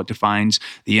 this is what defines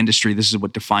the industry, this is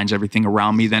what defines everything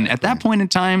around me, then at that point in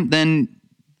time, then,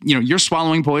 you're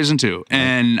swallowing poison too.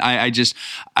 And I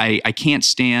can't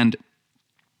stand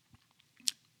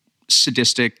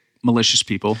sadistic, malicious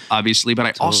people, obviously, but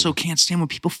I also can't stand when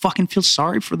people fucking feel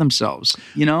sorry for themselves,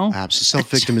 Absolutely.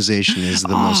 Self-victimization is the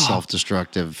most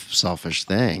self-destructive, selfish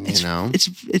thing,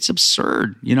 It's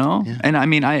absurd, Yeah. And I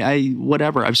mean, I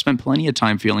whatever. I've spent plenty of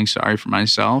time feeling sorry for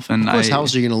myself, and of course, how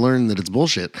else are you going to learn that it's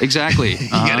bullshit? Exactly. You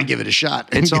got to give it a shot.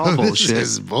 It's all bullshit. This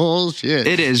is bullshit.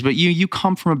 It is, but you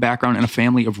come from a background and a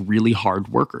family of really hard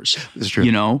workers. That's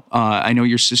true. I know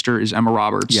your sister is Emma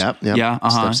Roberts. Yep. Yeah.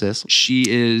 Stepsis. She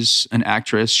is an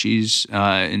actress. She's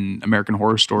in American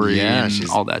Horror Story and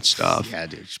all that stuff. Yeah,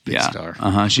 dude. She's a big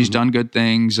star. She's done good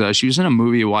things. She was in a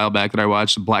movie a while back that I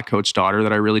watched, The Black Coat's Daughter,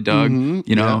 that I really dug.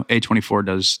 A24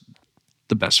 does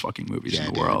the best fucking movies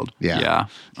in the world. Yeah.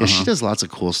 Yeah. She does lots of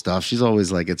cool stuff. She's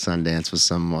always like at Sundance with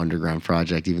some underground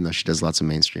project, even though she does lots of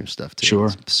mainstream stuff too. Sure.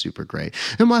 It's super great.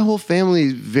 And my whole family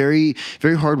is very,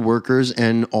 very hard workers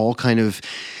and all kind of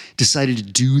decided to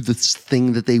do the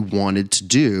thing that they wanted to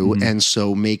do, and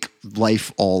so make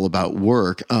life all about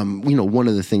work. One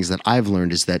of the things that I've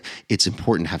learned is that it's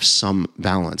important to have some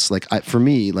balance. Like for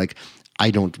me, like I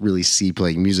don't really see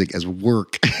playing music as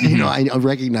work. I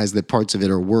recognize that parts of it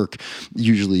are work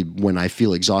usually when I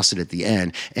feel exhausted at the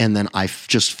end, and then I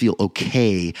just feel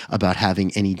okay about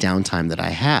having any downtime that I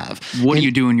have. What do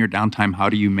you do in your downtime? How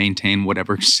do you maintain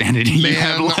whatever sanity you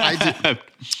have left?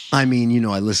 I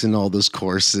listen to all those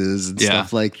courses and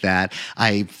stuff like that.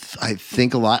 I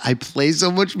think a lot. I play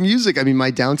so much music. I mean,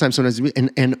 my downtime sometimes,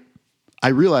 and I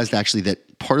realized actually that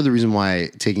part of the reason why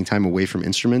taking time away from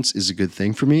instruments is a good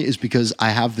thing for me is because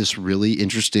I have this really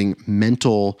interesting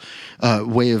mental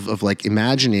way of like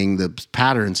imagining the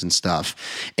patterns and stuff.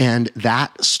 And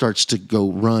that starts to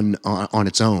go run on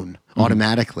its own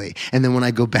automatically. And then when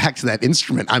I go back to that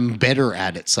instrument, I'm better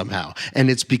at it somehow.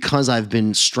 And it's because I've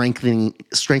been strengthening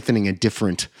a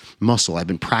different muscle. I've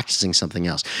been practicing something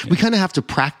else. We kind of have to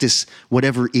practice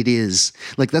whatever it is.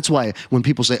 Like that's why when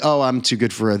people say, "Oh, I'm too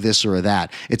good for a this or a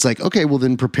that," it's like, okay, well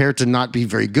then prepare to not be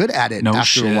very good at it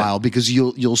after a while, because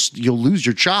you'll lose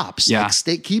your chops. Yeah.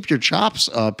 Like keep your chops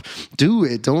up. Do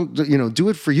it. Don't do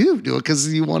it for you. Do it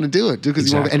because you want to do it. Do it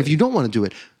because you want to. And if you don't want to do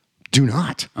it, do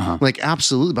not. Like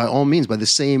absolutely, by all means. By the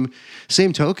same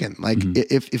token, like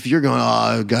if you're going,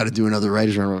 "Oh, I've got to do another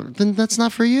writer's room," then that's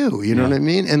not for you. You know what I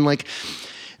mean? And like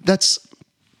that's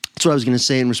what I was going to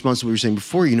say in response to what you were saying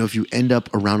before. If you end up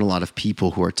around a lot of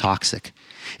people who are toxic,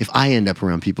 if I end up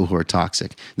around people who are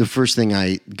toxic, the first thing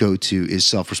I go to is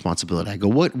self-responsibility. I go,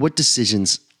 what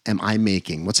decisions am I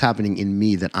making? What's happening in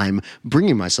me that I'm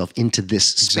bringing myself into this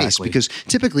space? Because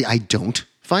typically I don't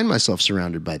find myself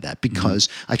surrounded by that, because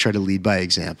I try to lead by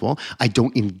example. I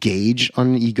don't engage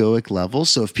on an egoic level.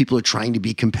 So if people are trying to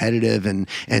be competitive and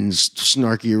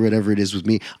snarky or whatever it is with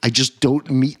me, I just don't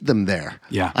meet them there.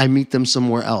 Yeah. I meet them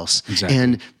somewhere else. Exactly.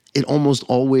 And it almost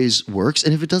always works.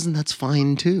 And if it doesn't, that's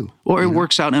fine too. Or it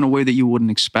works out in a way that you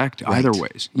wouldn't expect either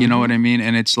ways. You know what I mean?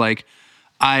 And it's like,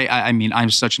 I mean, I'm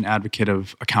such an advocate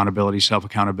of accountability,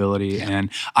 self-accountability,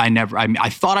 and I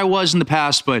thought I was in the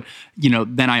past, but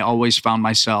then I always found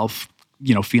myself,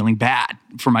 feeling bad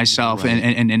for myself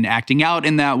and acting out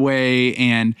in that way,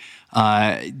 and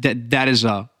that is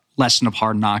a lesson of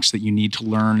hard knocks that you need to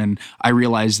learn. And I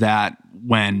realized that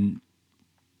when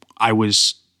I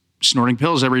was snorting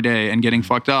pills every day and getting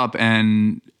fucked up,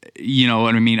 and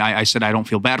what I mean, I said I don't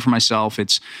feel bad for myself.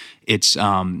 It's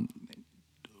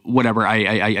whatever,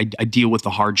 I deal with the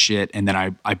hard shit, and then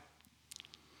I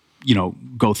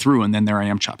go through, and then there I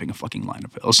am chopping a fucking line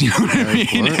of pills. You know what I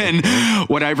mean? And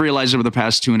what I've realized over the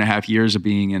past 2.5 years of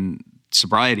being in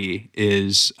sobriety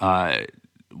is,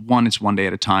 one, it's one day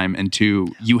at a time, and two,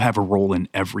 you have a role in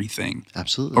everything.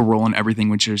 Absolutely. A role in everything,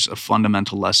 which is a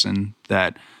fundamental lesson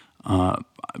that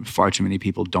far too many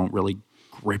people don't really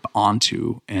grip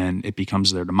onto, and it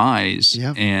becomes their demise.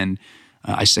 Yeah. And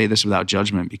I say this without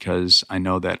judgment, because I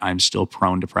know that I'm still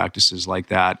prone to practices like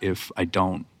that if I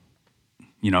don't,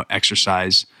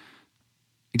 exercise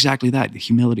exactly that, the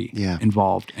humility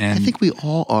involved. And I think we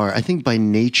all are. I think by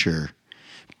nature,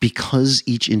 because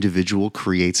each individual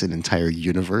creates an entire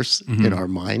universe in our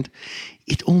mind,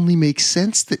 it only makes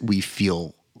sense that we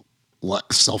feel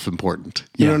self-important.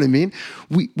 You know what I mean?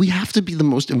 We have to be the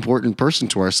most important person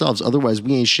to ourselves. Otherwise,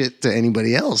 we ain't shit to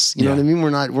anybody else. You know what I mean? We're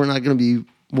not going to be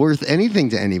worth anything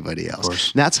to anybody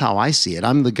else. That's how I see it.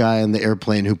 I'm the guy on the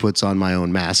airplane who puts on my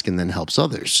own mask and then helps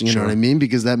others. You know what I mean?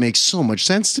 Because that makes so much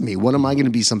sense to me. What am I going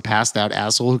to be, some passed out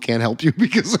asshole who can't help you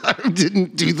because I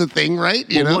didn't do the thing right?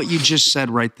 You know what you just said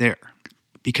right there,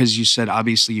 because you said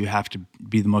obviously you have to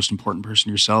be the most important person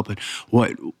yourself, but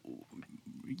what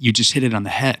you just hit it on the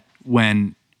head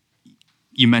when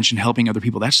you mentioned helping other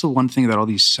people. That's the one thing that all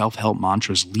these self-help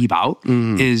mantras leave out,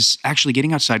 is actually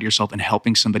getting outside yourself and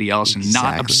helping somebody else, and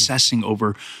not obsessing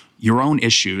over your own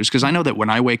issues. Because I know that when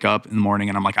I wake up in the morning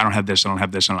and I'm like, I don't have this,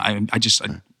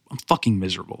 I'm fucking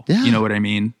miserable. Yeah. You know what I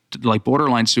mean? Like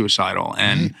borderline suicidal.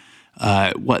 And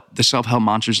what the self-help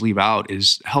mantras leave out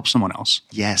is help someone else.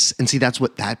 Yes. And see,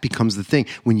 that becomes the thing.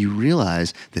 When you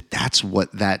realize that that's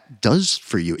what that does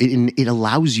for you, it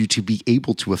allows you to be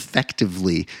able to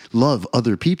effectively love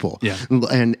other people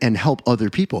and help other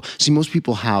people. See, most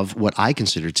people have what I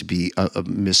consider to be a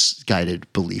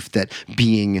misguided belief that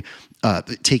being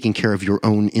taking care of your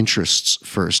own interests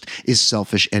first is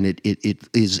selfish, and it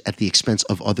is at the expense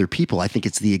of other people. I think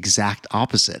it's the exact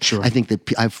opposite. Sure. I think that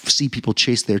I see people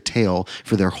chase their tail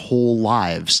for their whole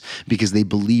lives because they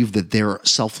believe that they're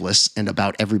selfless and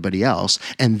about everybody else,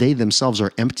 and they themselves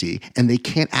are empty, and they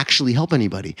can't actually help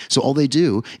anybody. So all they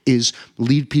do is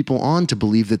lead people on to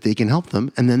believe that they can help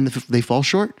them, and then they fall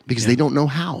short because they don't know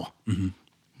how.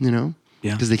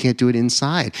 Because they can't do it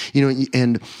inside.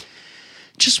 And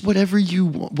just whatever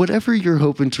you're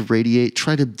hoping to radiate,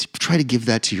 try to give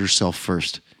that to yourself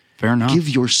first. Fair enough. Give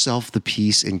yourself the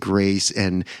peace and grace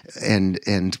and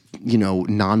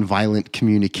nonviolent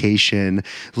communication.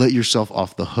 Let yourself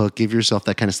off the hook. Give yourself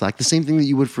that kind of slack. The same thing that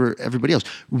you would for everybody else.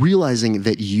 Realizing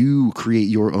that you create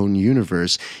your own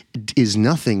universe is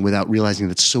nothing without realizing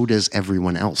that so does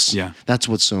everyone else. Yeah. That's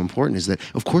what's so important, is that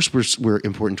of course we're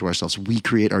important to ourselves. We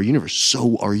create our universe.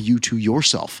 So are you to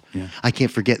yourself. Yeah. I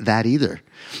can't forget that either.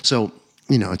 So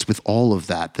it's with all of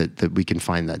that we can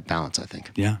find that balance, I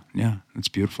think. Yeah, that's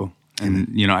beautiful. And,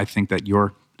 I think that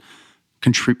your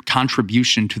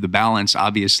contribution to the balance,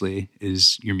 obviously,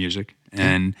 is your music.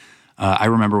 And I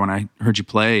remember when I heard you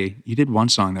play, you did one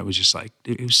song that was just like,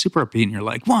 it was super upbeat, and you're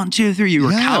like, 1, 2, 3, you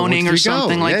were counting or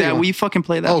something like that. Will you fucking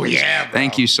play that? Oh, please? yeah, bro.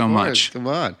 Thank you so much. Come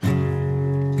on.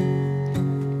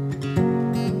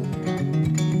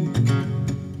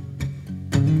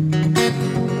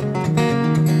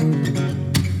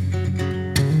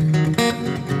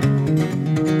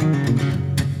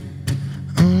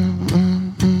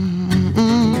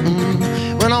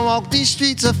 These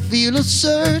streets, I feel a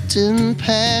certain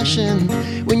passion.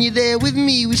 When you're there with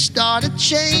me, we start a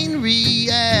chain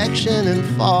reaction and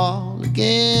fall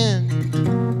again.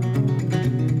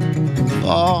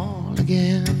 Fall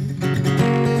again.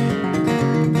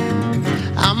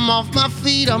 I'm off my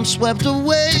feet, I'm swept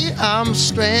away, I'm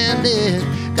stranded.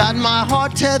 Got my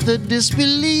heart tethered,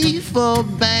 disbelief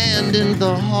abandoned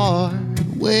the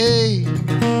hard way.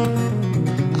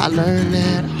 I learned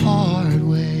that hard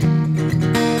way.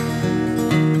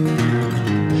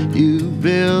 You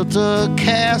built a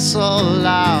castle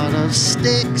out of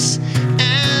sticks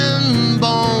and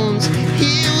bones.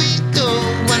 Here we go.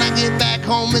 When I get back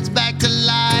home, it's back to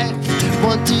life.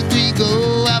 1, 2, 3,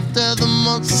 go. After the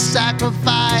months of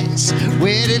sacrifice,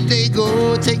 where did they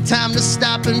go? Take time to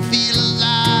stop and feel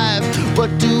alive.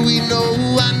 What do we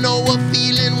know? I know a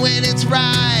feeling when it's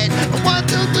right. 1,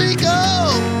 2, 3, go.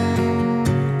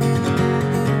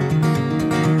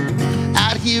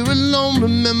 Here alone,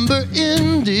 remember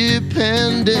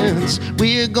independence.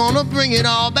 We're gonna bring it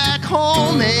all back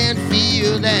home and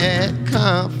feel that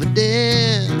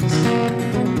confidence.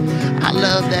 I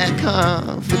love that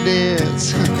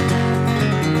confidence.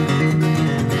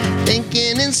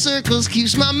 Thinking in circles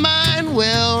keeps my mind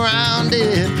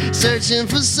well-rounded. Searching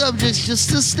for subjects just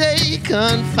to stay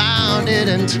confounded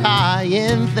and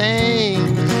trying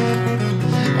things.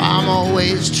 I'm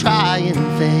always trying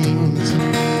things.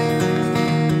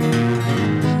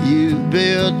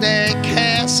 Build that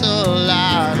castle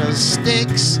out of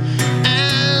sticks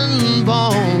and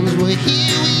bones. Well,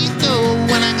 here we go.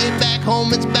 When I get back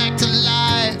home, it's back to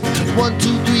life. 1,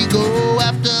 2, 3, go.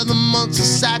 After the months of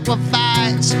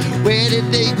sacrifice, where did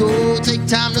they go? Take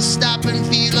time to stop and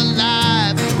feel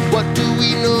alive. What do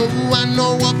we know? I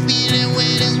know a feeling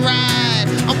when it's right.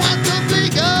 1, 2, 3,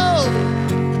 go.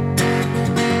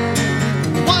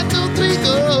 1, 2, 3,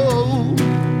 go.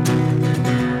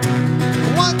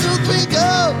 1, 2, 3,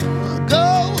 go,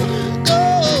 go,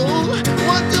 go.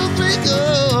 1, 2, 3,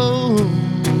 go.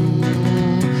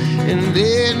 And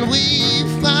then we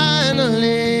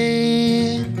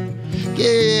finally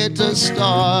get to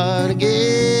start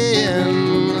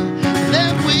again.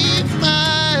 Then we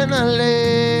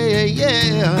finally,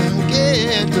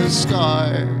 get to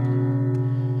start.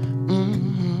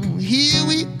 Here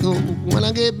we go. When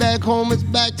I get back home, it's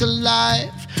back to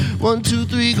life. 1, 2,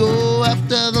 3, go.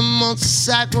 After the months of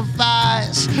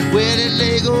sacrifice, where did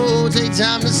they go? Take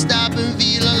time to stop and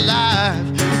feel alive.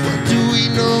 What do we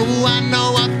know? I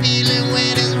know I'm feeling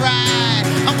when it's right.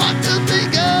 1, 2, 3,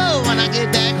 go. When I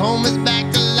get back home, it's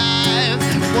back to life.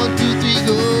 1, 2, 3,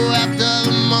 go. After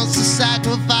the months of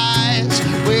sacrifice,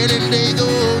 where did they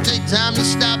go? Take time to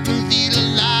stop and feel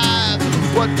alive.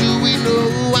 What do we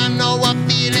know? I know I'm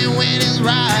feeling when it's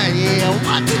right.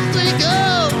 1, 2, 3,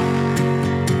 go.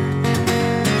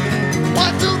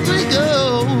 1, 2, 3,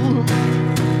 go.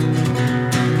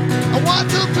 1,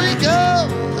 2, 3, go.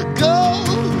 Go,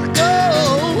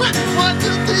 go. 1,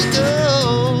 2, 3,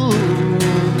 go.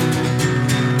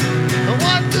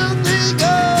 1, 2, 3,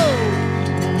 go.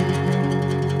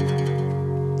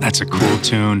 That's a cool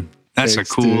tune. That's a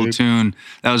cool tune.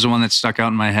 That was the one that stuck out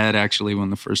in my head, actually, when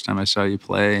the first time I saw you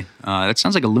play. That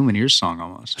sounds like a Lumineers song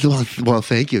almost. Well,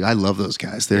 thank you. I love those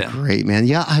guys. They're great, man.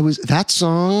 Yeah, that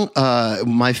song,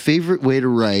 my favorite way to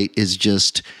write is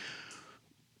just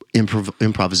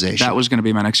improvisation. That was going to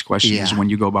be my next question, is when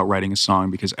you go about writing a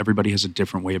song, because everybody has a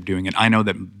different way of doing it. I know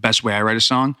that best way I write a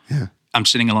song, I'm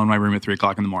sitting alone in my room at 3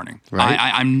 o'clock in the morning. Right.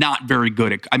 I'm not very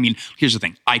good at, here's the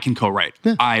thing. I can co-write.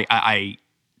 Yeah. I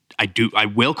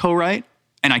will co-write,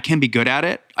 and I can be good at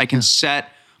it. I can set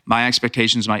my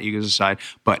expectations, my egos aside,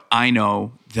 but I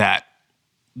know that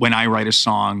when I write a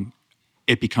song,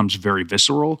 it becomes very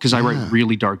visceral, because I write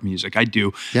really dark music. I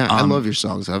do. Yeah, I love your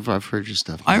songs. I've heard your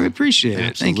stuff. I appreciate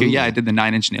it. Thank you. Yeah, I did the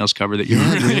 9 Inch Nails cover that you were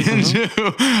really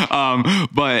into.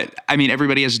 But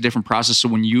everybody has a different process. So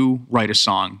when you write a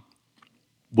song,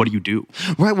 what do you do?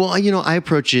 Right. Well, I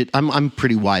approach it. I'm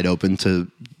pretty wide open to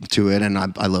it, and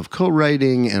I love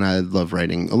co-writing, and I love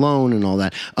writing alone and all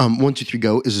that. 1, 2, 3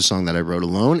 Go is a song that I wrote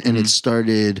alone, and it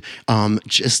started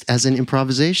just as an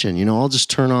improvisation. I'll just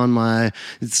turn on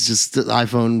it's just the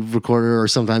iPhone recorder, or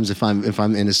sometimes if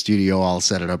I'm in a studio, I'll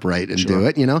set it up right and do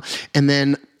it. And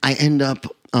then I end up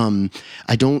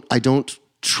I don't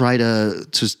try to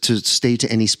stay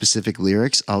to any specific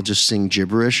lyrics. I'll just sing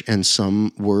gibberish and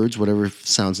some words, whatever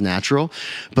sounds natural.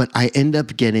 But I end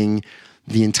up getting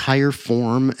the entire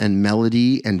form and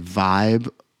melody and vibe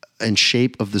and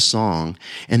shape of the song.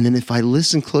 And then if I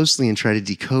listen closely and try to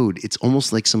decode, it's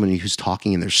almost like somebody who's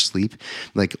talking in their sleep.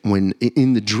 Like when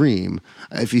in the dream,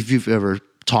 if you've ever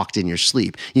talked in your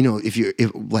sleep,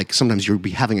 if sometimes you'll be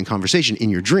having a conversation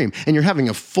in your dream, and you're having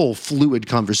a full fluid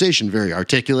conversation, very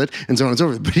articulate and so on and so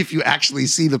forth. But if you actually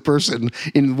see the person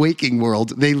in waking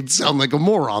world, they sound like a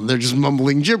moron. They're just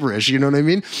mumbling gibberish. You know what I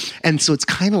mean? And so it's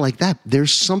kind of like that.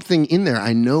 There's something in there.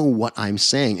 I know what I'm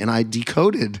saying, and I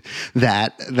decoded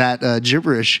that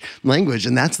gibberish language,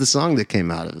 and that's the song that came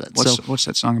out of it. What's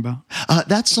that song about?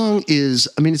 That song is,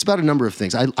 it's about a number of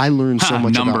things. I learned so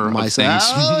much about myself.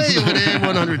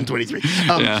 123.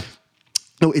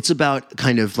 No, it's about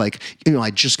kind of like,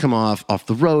 I just come off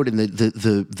the road, and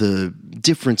the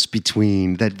difference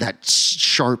between that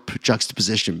sharp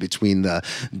juxtaposition between the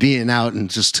being out and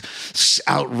just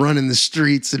out running the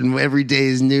streets, and every day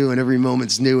is new and every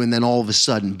moment's new, and then all of a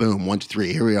sudden, boom, 1, 2,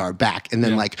 3, here we are back. And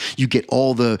then you get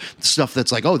all the stuff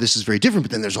that's like, oh, this is very different,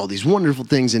 but then there's all these wonderful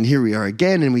things, and here we are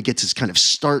again, and we get to kind of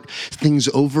start things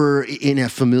over in a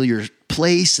familiar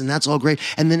place, and that's all great.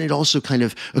 And then it also kind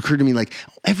of occurred to me, like,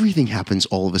 everything happens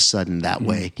all of a sudden that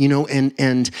way,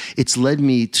 and it's led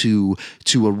me to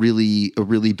a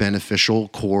really beneficial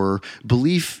core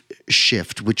belief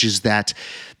shift, which is that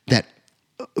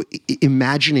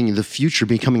imagining the future,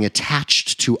 becoming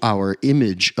attached to our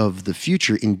image of the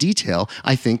future in detail,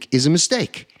 I think is a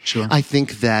mistake. Sure. I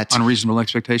think that unreasonable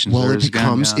expectations. Well, it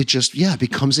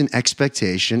becomes an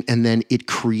expectation, and then it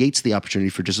creates the opportunity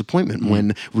for disappointment.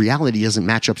 When reality doesn't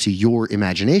match up to your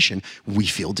imagination, we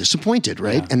feel disappointed,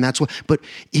 right? And that's what. But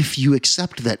if you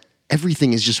accept that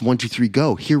everything is just 1, 2, 3,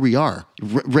 go. Here we are,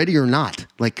 ready or not,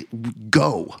 like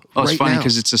go. Oh, it's funny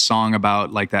because it's a song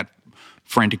about like that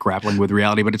frantic grappling with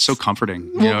reality, but it's so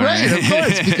comforting. Of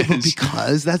course,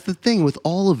 because that's the thing with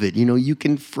all of it. You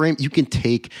can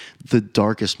take the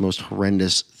darkest, most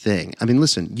horrendous thing.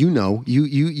 Listen, you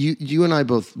and I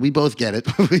both get it.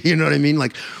 You know what I mean?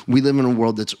 Like, we live in a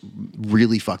world that's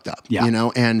really fucked up. Yeah.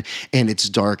 And it's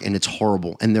dark and it's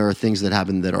horrible, and there are things that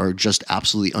happen that are just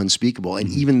absolutely unspeakable. And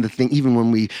even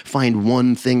when we find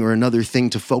one thing or another thing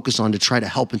to focus on to try to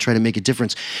help and try to make a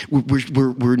difference,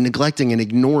 we're neglecting and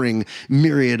ignoring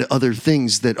myriad other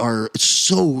things that are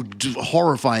so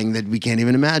horrifying that we can't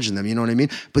even imagine them. You know what I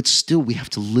mean? But still, we have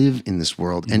to live in this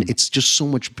world, and it's just so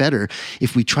much better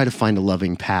if we try to find a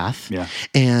loving path. Yeah.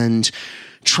 And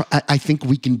I think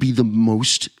we can be the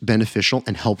most beneficial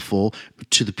and helpful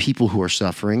to the people who are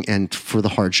suffering and for the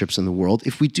hardships in the world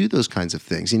if we do those kinds of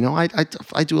things.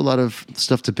 I do a lot of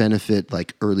stuff to benefit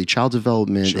like early child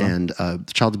development and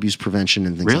child abuse prevention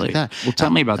and things like that. Well, tell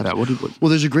me about that. Well,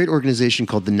 there's a great organization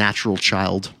called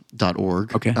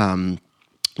thenaturalchild.org. Okay.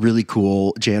 Really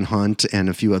cool, Jan Hunt and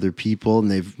a few other people,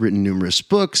 and they've written numerous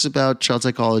books about child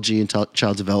psychology and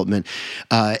child development,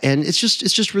 and it's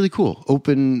just really cool,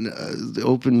 open-minded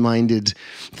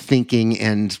thinking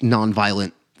and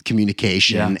nonviolent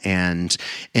communication, and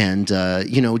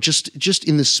just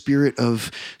in the spirit of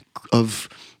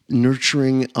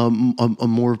nurturing a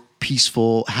more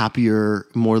peaceful, happier,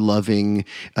 more loving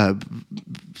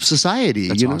society.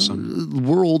 That's awesome.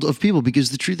 World of people. Because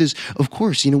the truth is, of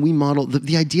course, we model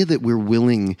the idea that we're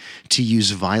willing to use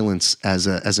violence as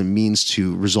a means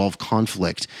to resolve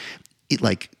conflict. It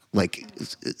like like,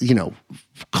 you know,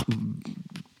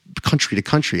 country to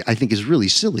country, I think is really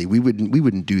silly. We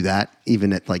wouldn't do that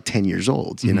even at like 10 years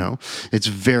old, you know? It's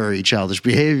very childish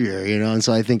behavior, you know? And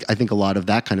so I think a lot of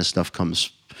that kind of stuff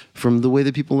comes from the way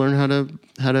that people learn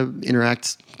how to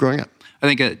interact growing up. I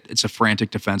think it's a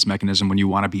frantic defense mechanism when you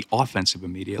want to be offensive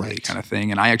immediately, kind of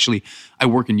thing. And I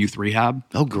work in youth rehab.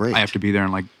 Oh, great. I have to be there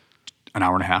in like an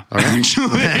hour and a half, right. actually.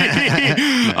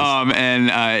 Nice.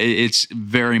 And it's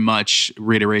very much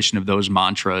reiteration of those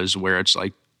mantras where it's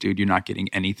like, dude, you're not getting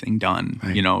anything done,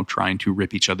 right. you know, trying to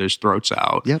rip each other's throats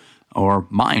out. Yep. Or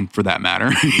mine, for that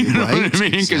matter. You know what I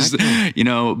mean? Because, you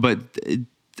know, but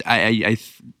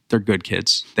they're good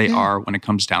kids. They are when it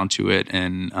comes down to it.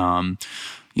 And,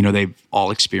 you know, they've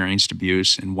all experienced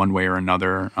abuse in one way or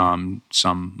another,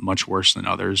 some much worse than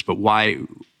others. But why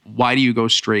do you go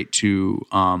straight to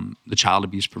the child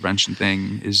abuse prevention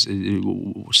thing? Is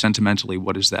sentimentally,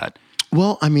 what is that?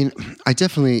 Well, I mean, I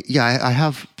definitely, I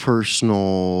have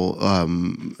personal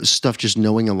stuff, just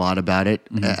knowing a lot about it.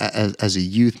 As a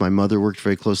youth, my mother worked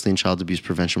very closely in child abuse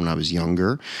prevention when I was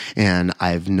younger, and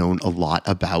I've known a lot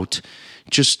about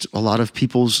just a lot of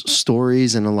people's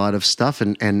stories and a lot of stuff,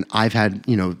 and I've had,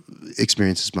 you know,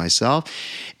 experiences myself,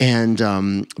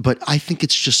 and but I think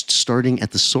it's just starting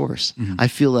at the source. I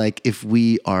feel like if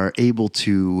we are able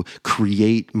to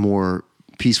create more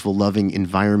peaceful, loving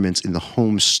environments in the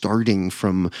home, starting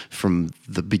from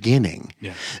the beginning,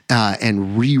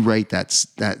 and rewrite that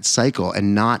cycle,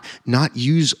 and not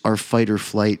use our fight or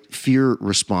flight fear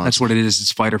response. That's what it is.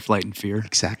 It's fight or flight and fear.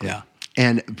 Exactly. Yeah.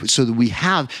 And so that we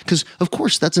have, because of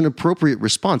course that's an appropriate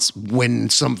response when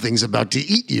something's about to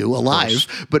eat you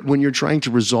alive. But when you're trying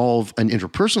to resolve an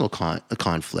interpersonal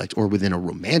conflict, or within a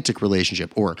romantic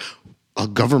relationship, or a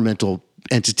governmental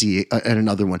entity and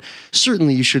another one,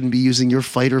 certainly you shouldn't be using your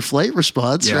fight or flight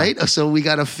response, right? So we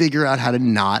got to figure out how to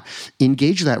not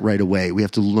engage that right away. We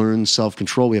have to learn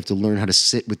self-control. We have to learn how to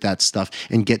sit with that stuff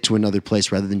and get to another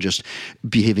place rather than just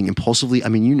behaving impulsively. I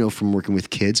mean, you know, from working with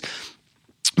kids,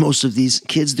 most of these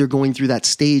kids, they're going through that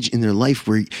stage in their life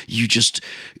where you just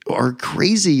are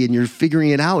crazy and you're figuring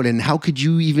it out. And how could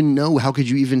you even know? How could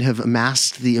you even have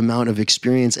amassed the amount of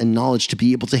experience and knowledge to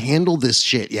be able to handle this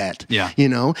shit yet? Yeah. You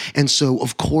know? And so,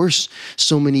 of course,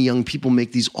 so many young people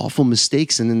make these awful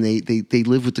mistakes, and then they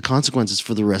live with the consequences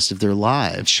for the rest of their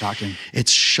lives. It's shocking.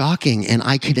 It's shocking. And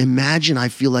I can imagine, I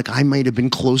feel like I might have been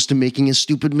close to making a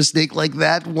stupid mistake like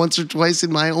that once or twice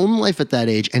in my own life at that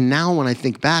age. And now when I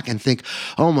think back and think,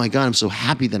 oh my God, I'm so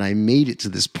happy that I made it to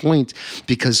this point,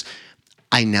 because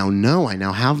I now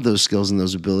have those skills and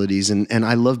those abilities. And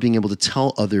I love being able to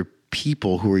tell other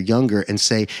people who are younger and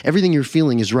say, everything you're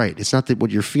feeling is right. It's not that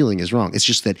what you're feeling is wrong. It's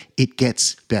just that it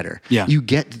gets better. Yeah.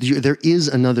 There is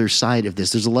another side of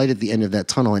this. There's a light at the end of that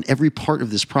tunnel, and every part of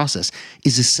this process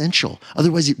is essential.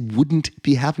 Otherwise, it wouldn't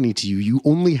be happening to you. You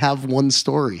only have one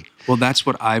story. Well, that's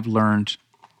what I've learned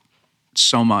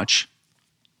so much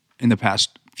in the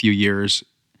past few years,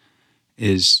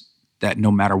 is that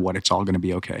no matter what, it's all going to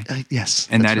be okay. Yes.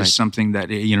 And that is something that,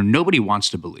 you know, nobody wants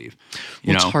to believe.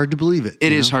 It's hard to believe it.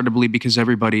 It is hard to believe because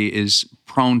everybody is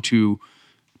prone to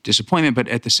disappointment, but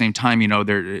at the same time, you know,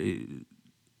 the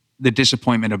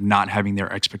disappointment of not having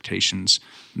their expectations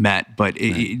met. But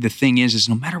the thing is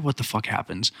no matter what the fuck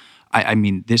happens, I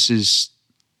mean, this is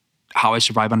how I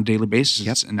survive on a daily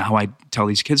basis, and how I tell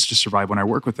these kids to survive when I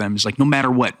work with them is like, no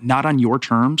matter what, not on your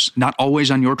terms, not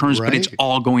always on your terms, but it's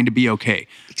all going to be okay.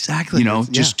 Exactly. You know,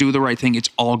 just do the right thing. It's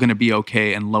all going to be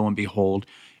okay. And lo and behold,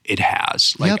 it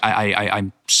has. Like,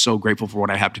 I'm so grateful for what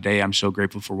I have today. I'm so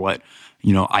grateful for what,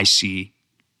 you know, I see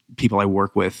people I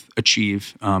work with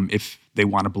achieve, if they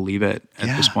want to believe it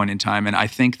at this point in time. And I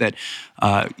think that,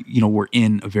 you know, we're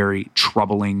in a very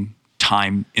troubling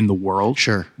time in the world.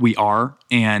 Sure. We are.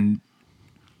 And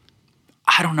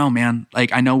I don't know, man.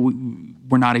 Like, I know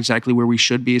we're not exactly where we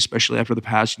should be, especially after the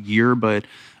past year. But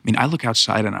I mean, I look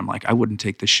outside and I'm like, I wouldn't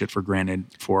take this shit for granted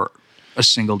for a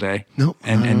single day. Nope.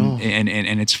 And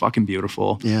it's fucking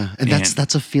beautiful. Yeah. And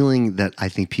that's a feeling that I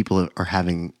think people are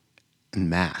having en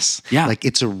masse. Yeah. Like,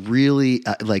 it's a really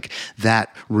like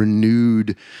that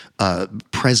renewed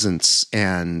presence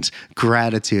and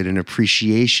gratitude and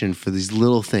appreciation for these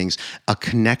little things, a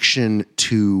connection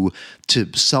to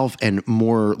self and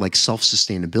more like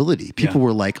self-sustainability. People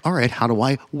were like, all right, how do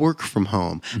I work from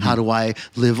home? How do I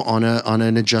live on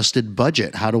an adjusted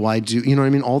budget? How do I do, you know what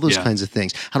I mean? All those kinds of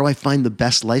things. How do I find the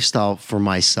best lifestyle for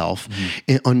myself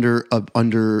under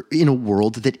in a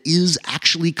world that is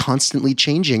actually constantly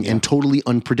changing and totally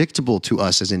unpredictable to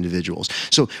us as individuals?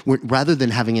 So rather than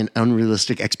having an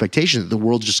unrealistic expectation that the world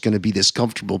world's just going to be this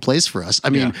comfortable place for us. I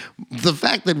mean, the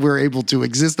fact that we're able to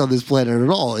exist on this planet at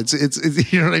all, it's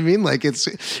you know what I mean? Like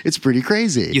it's pretty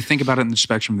crazy. You think about it in the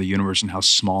spectrum of the universe and how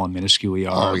small and minuscule we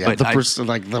are. Oh yeah, but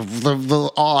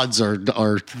the odds are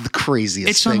the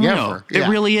craziest thing ever. It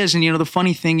really is. And the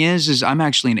funny thing is I'm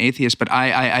actually an atheist, but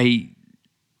I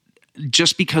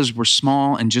just because we're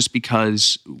small and just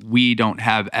because we don't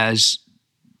have as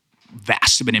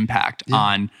vast of an impact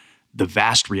on the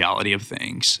vast reality of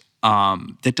things,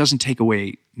 that doesn't take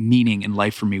away meaning in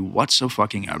life for me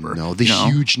whatsoever. No, the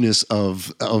hugeness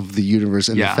of the universe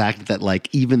and the fact that like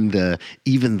even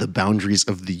the boundaries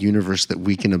of the universe that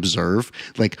we can observe,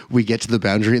 like we get to the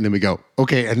boundary and then we go,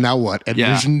 okay, and now what? And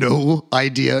there's no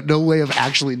idea, no way of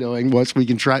actually knowing what we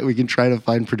can try to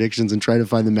find predictions and try to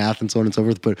find the math and so on and so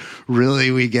forth, but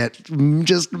really we get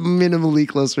just minimally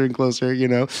closer and closer,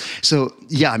 So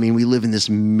yeah, I mean, we live in this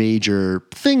major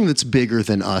thing that's bigger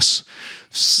than us.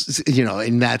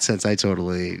 In that sense, I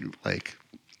totally like.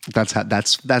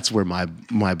 That's where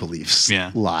my beliefs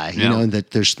lie. And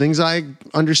that there's things I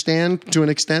understand to an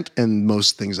extent, and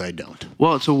most things I don't.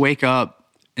 Well, to wake up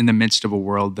in the midst of a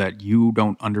world that you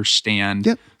don't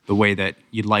understand the way that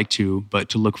you'd like to, but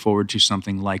to look forward to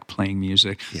something like playing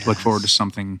music, to look forward to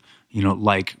something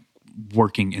like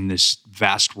working in this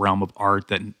vast realm of art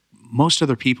that most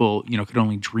other people could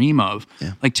only dream of.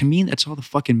 Like, to me, that's all the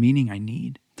fucking meaning I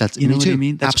need. That's what I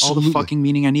mean? That's all the fucking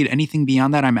meaning I need. Anything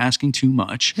beyond that, I'm asking too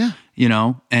much.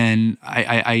 And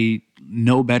I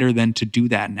know better than to do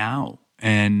that now.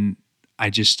 And I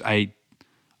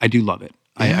do love it.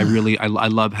 I really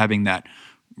love having that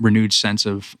renewed sense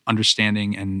of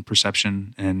understanding and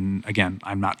perception. And again,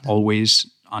 I'm not always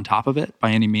on top of it by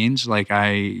any means. Like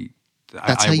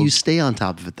That's how you stay on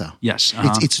top of it, though. Yes.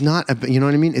 It's not, you know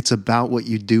what I mean? It's about what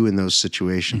you do in those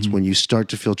situations when you start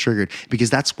to feel triggered, because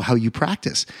that's how you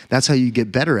practice. That's how you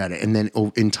get better at it. And then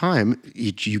in time,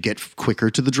 you get quicker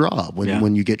to the draw.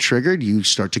 When you get triggered, you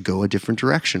start to go a different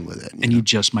direction with it. You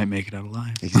just might make it out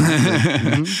alive.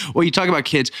 Exactly. Well, you talk about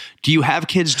kids. Do you have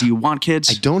kids? Do you want kids?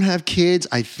 I don't have kids.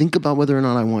 I think about whether or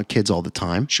not I want kids all the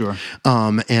time. Sure.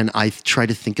 And I try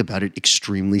to think about it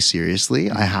extremely seriously.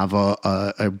 I have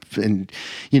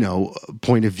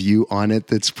point of view on it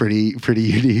that's pretty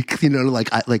unique.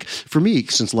 Like for me,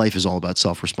 since life is all about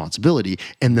self-responsibility,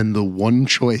 and then the one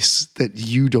choice that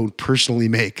you don't personally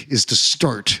make is to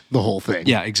start the whole thing.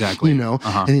 Yeah, exactly.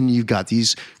 And then you've got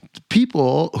these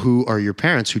people who are your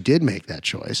parents who did make that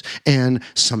choice, and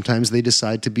sometimes they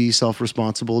decide to be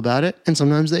self-responsible about it, and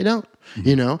sometimes they don't.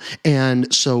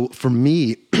 And so for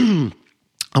me,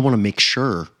 I want to make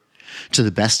sure, to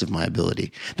the best of my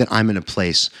ability, that I'm in a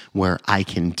place where I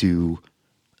can do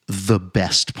the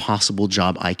best possible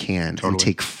job I can and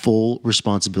take full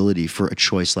responsibility for a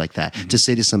choice like that. To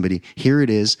say to somebody, here it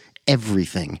is,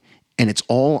 everything, and it's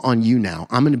all on you now.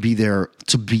 I'm going to be there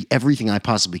to be everything I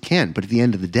possibly can. But at the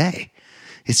end of the day,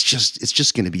 it's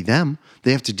just going to be them.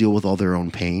 They have to deal with all their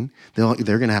own pain. They're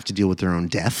going to have to deal with their own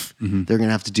death. They're going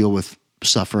to have to deal with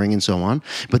suffering and so on,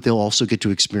 but they'll also get to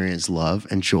experience love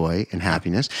and joy and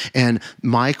happiness. And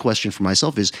my question for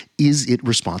myself is it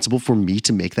responsible for me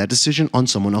to make that decision on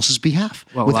someone else's behalf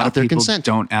without their consent?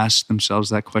 Don't ask themselves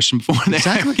that question before they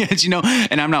have kids,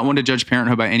 and I'm not one to judge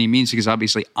parenthood by any means, because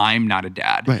obviously I'm not a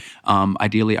dad. Right.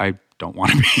 Ideally, I don't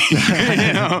want to be.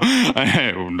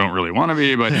 I don't really want to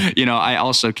be, but I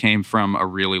also came from a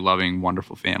really loving,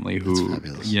 wonderful family who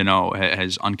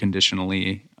has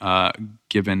unconditionally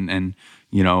given and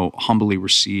humbly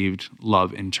received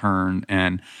love in turn.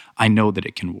 And I know that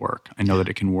it can work. I know that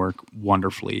it can work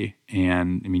wonderfully.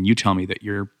 And I mean, you tell me that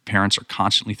your parents are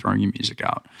constantly throwing you music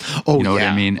out. Oh, you know what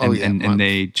I mean? And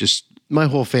they just. My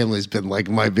whole family's been like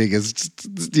my biggest,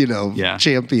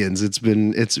 champions. It's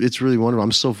really wonderful.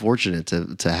 I'm so fortunate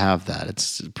to have that.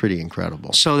 It's pretty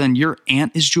incredible. So then your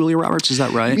aunt is Julia Roberts, is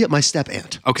that right? Yeah, my step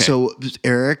aunt. Okay. So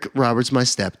Eric Roberts, my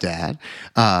stepdad.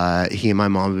 He and my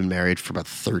mom have been married for about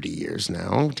 30 years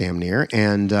now, damn near.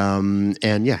 And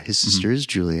his sister is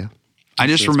Julia. I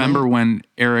just remember when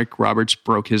Eric Roberts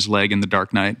broke his leg in The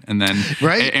Dark Knight, and then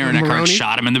Aaron Eckhart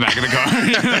shot him in the back of the car.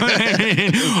 You know what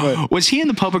I mean? Was he in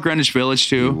the Pope of Greenwich Village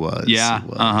too? He was.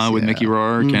 Yeah. With Mickey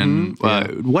Rourke. And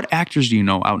what actors do you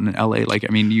know out in LA? Like,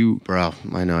 I mean, Bro,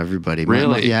 I know everybody.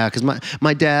 Really? Because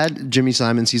my dad, Jimmy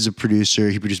Simons, he's a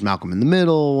producer. He produced Malcolm in the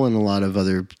Middle and a lot of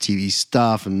other TV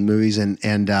stuff and movies.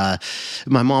 And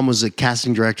my mom was a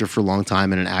casting director for a long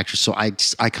time and an actress. So I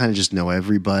kind of just know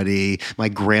everybody. My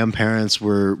grandparents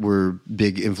parents were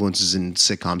big influences in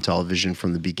sitcom television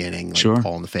from the beginning. Like Sure.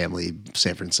 All in the Family,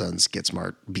 Sanford and Sons, Get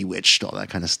Smart, Bewitched, all that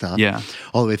kind of stuff. Yeah.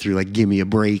 All the way through like Give Me a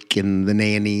Break and The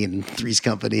Nanny and Three's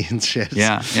Company and shit.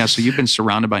 Yeah. So you've been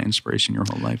surrounded by inspiration your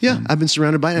whole life. Yeah, then. I've been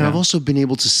surrounded by it, and I've also been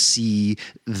able to see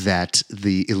that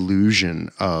the illusion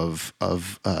of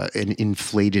an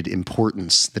inflated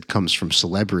importance that comes from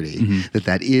celebrity,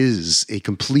 that is a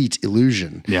complete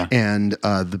illusion. Yeah. And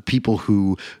the people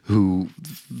who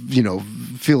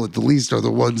feel it the least are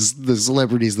the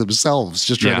celebrities themselves,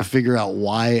 just trying to figure out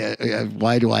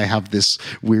why do I have this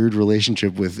weird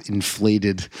relationship with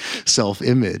inflated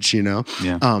self-image, Yeah.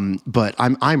 But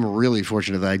I'm really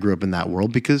fortunate that I grew up in that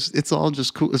world because it's all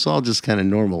just cool. It's all just kind of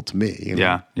normal to me.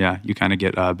 Yeah. You kind of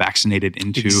get vaccinated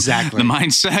into Exactly. the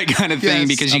mindset kind of thing,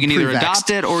 because you can either adopt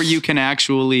it or you can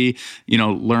actually,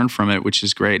 learn from it, which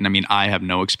is great. And I mean, I have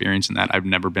no experience in that. I've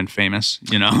never been famous,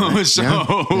 so. Yeah.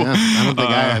 I don't think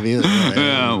I have either.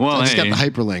 Well, I just got the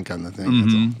hyperlink on the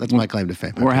thing. That's my claim to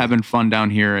fame. We're having fun down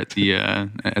here at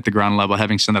the ground level.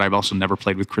 Having said that, I've also never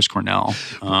played with Chris Cornell.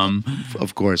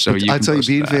 Of course. So I tell you,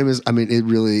 being famous, I mean,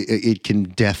 it can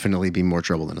definitely be more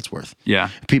trouble than it's worth. Yeah.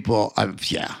 People,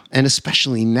 and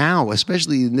especially now,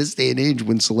 especially in this day and age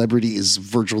when celebrity is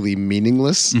virtually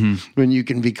meaningless, when you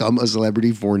can become a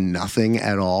celebrity for nothing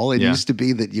at all. It used to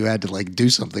be that you had to like do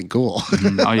something cool.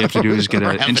 All you have to do is get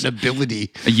an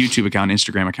ability, a YouTube account,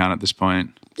 Instagram account at this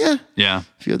point. Yeah.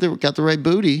 If you got the right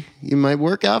booty, it might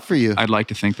work out for you. I'd like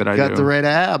to think that I got the right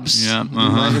abs. Yeah.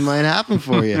 It might happen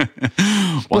for you.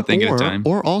 One thing at a time.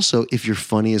 Or also, if you're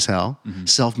funny as hell,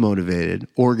 self-motivated,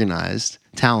 organized,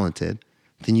 talented,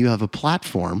 then you have a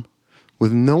platform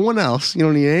with no one else. You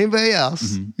don't need anybody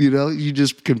else. You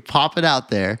just can pop it out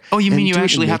there. Oh, you mean you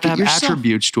actually have to have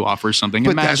attributes to offer something?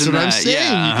 But Imagine that's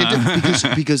what I'm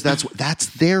saying. Because that's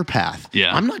their path.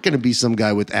 Yeah. I'm not going to be some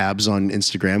guy with abs on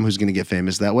Instagram who's going to get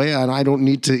famous that way, and I don't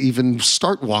need to even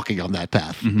start walking on that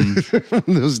path.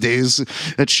 Those days,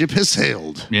 that ship has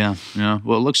sailed. Yeah.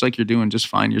 Well, it looks like you're doing just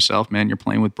fine yourself, man. You're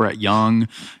playing with Brett Young.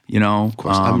 Of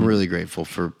course, I'm really grateful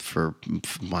for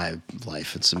my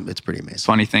life. It's pretty amazing.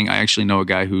 Funny thing, I actually know a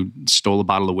guy who stole a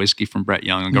bottle of whiskey from Brett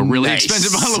Young, like a really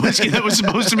expensive bottle of whiskey that was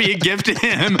supposed to be a gift to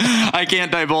him. I can't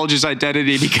divulge his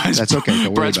identity because that's okay.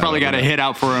 Brett's probably got a hit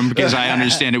out for him, because I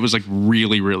understand it was like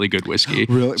really, really good whiskey.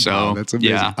 Really? So wow, that's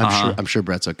amazing. Yeah, I'm sure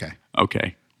Brett's okay.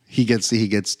 Okay. He gets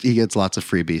lots of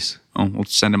freebies. Oh, well,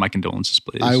 send him my condolences,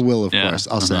 please. I will, of course.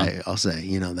 I'll say,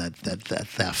 that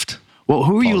theft. Well,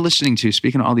 who are you listening to?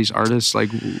 Speaking of all these artists, like,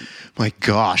 my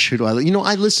gosh, who do I?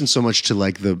 I listen so much to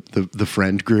like the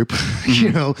friend group.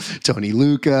 Tony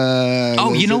Luca.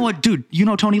 Oh, you know what, dude? You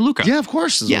know Tony Luca? Yeah, of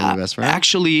course. He's one of my best friends.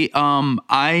 Actually,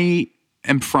 I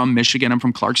am from Michigan. I'm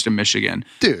from Clarkston, Michigan.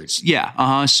 Dude.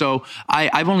 Yeah. So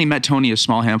I've only met Tony a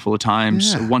small handful of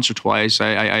times, once or twice.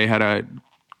 I had a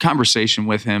conversation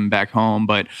with him back home,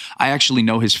 but I actually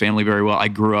know his family very well. I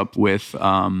grew up with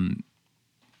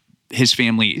his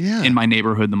family in my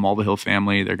neighborhood, the Mulvihill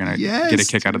family. They're going to get a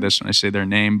kick out of this when I say their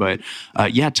name. But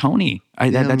Tony,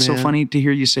 that's so funny to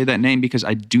hear you say that name, because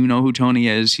I do know who Tony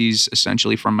is. He's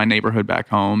essentially from my neighborhood back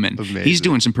home, and he's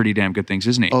doing some pretty damn good things,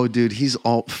 isn't he? Oh, dude,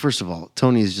 first of all,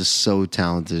 Tony is just so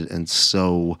talented and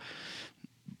so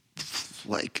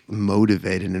like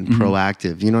motivated and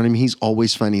proactive. You know what I mean? He's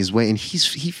always finding his way, and he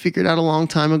figured out a long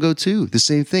time ago too. The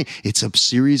same thing. It's a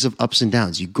series of ups and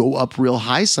downs. You go up real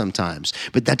high sometimes,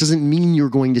 but that doesn't mean you're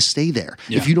going to stay there.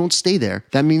 Yeah. If you don't stay there,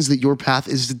 that means that your path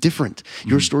is different.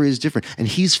 Your story is different. And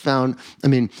he's found, I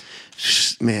mean,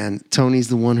 man, Tony's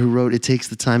the one who wrote "It Takes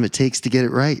the Time It Takes to Get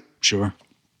It Right." Sure.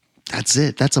 That's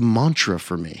it. That's a mantra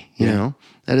for me, you know?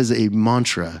 That is a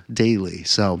mantra daily.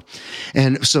 So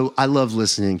I love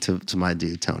listening to my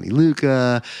dude, Tony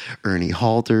Luca. Ernie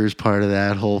Halter's part of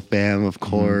that whole fam, of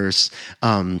course.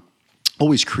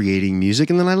 Always creating music.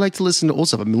 And then I like to listen to old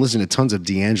stuff. I've been listening to tons of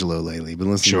D'Angelo lately. Been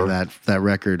listening to that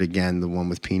record again, the one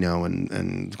with Pino and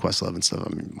Questlove and stuff.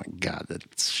 I mean, my God, that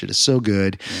shit is so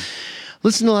good. Yeah.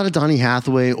 Listen to a lot of Donny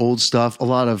Hathaway, old stuff, a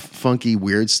lot of funky,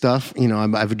 weird stuff. I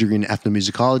have a degree in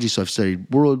ethnomusicology, so I've studied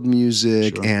world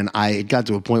music, and I got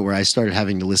to a point where I started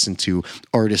having to listen to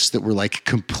artists that were like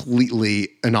completely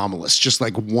anomalous, just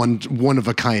like one of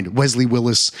a kind. Wesley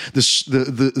Willis, the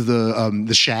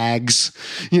Shags,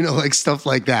 like stuff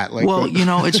like that. Like, well,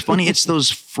 it's funny. It's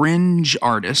those fringe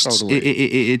artists.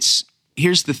 Totally.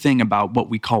 Here's the thing about what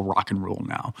we call rock and roll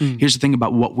now. Here's the thing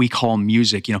about what we call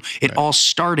music. It all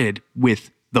started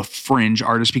with the fringe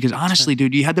artists, because honestly,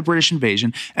 dude, you had the British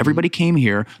invasion. Everybody came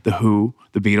here, the Who,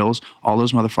 the Beatles, all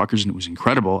those motherfuckers, and it was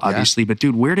incredible, obviously. But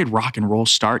dude, where did rock and roll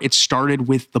start? It started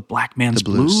with the black man's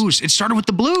blues. It started with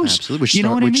the blues. Absolutely. Which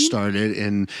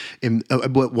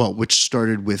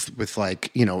started with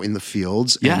like, you know, in the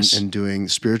fields and doing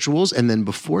spirituals. And then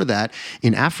before that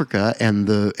in Africa and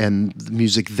the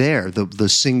music there, the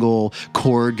single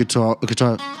chord guitar.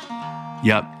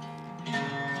 Yep.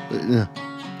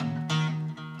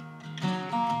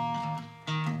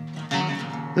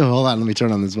 Oh, hold on, let me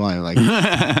turn on this volume. Like,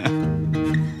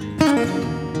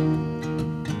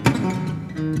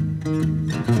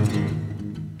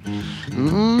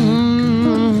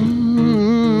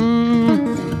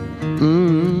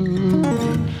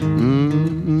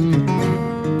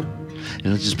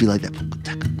 it'll just be like that.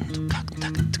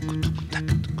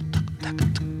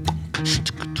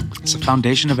 It's the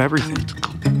foundation of everything.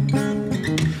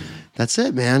 That's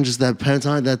it, man. Just that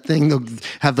pentatonic, that thing. They'll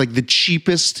have like the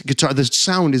cheapest guitar. The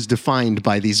sound is defined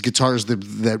by these guitars that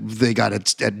they got at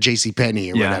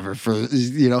JCPenney or whatever, for,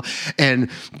 you know,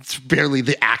 and barely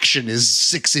the action is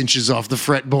 6 inches off the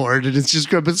fretboard, and it's just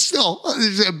good. But still,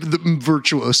 the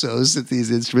virtuosos at these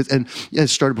instruments. And it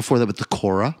started before that with the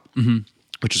kora,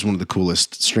 which is one of the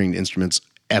coolest stringed instruments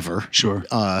ever. Sure.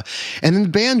 And then the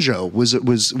banjo was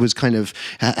kind of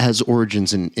has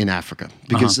origins in Africa,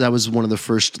 because that was one of the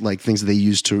first like things that they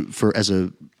used as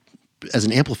an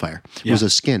amplifier. It was a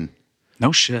skin.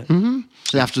 No shit.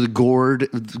 So after the gourd,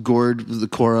 the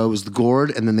kora was the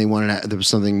gourd, and then there was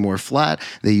something more flat.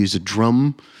 They used a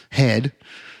drum head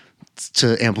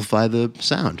to amplify the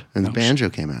sound, and the banjo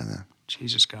came out of that.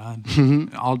 Jesus God.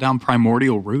 All down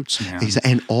primordial roots, man.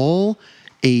 And all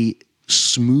a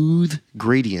smooth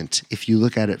gradient if you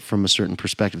look at it from a certain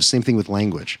perspective. Same thing with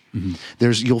language.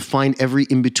 You'll find every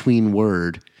in-between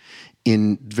word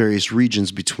in various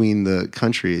regions between the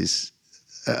countries,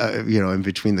 in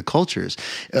between the cultures,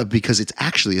 because it's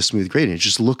actually a smooth gradient. It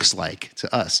just looks like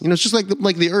to us. You know, it's just like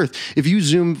the Earth. If you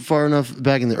zoom far enough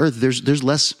back in the Earth, there's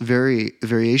less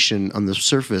variation on the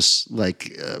surface,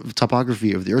 like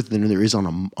topography of the Earth, than there is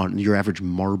on your average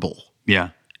marble. Yeah.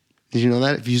 Did you know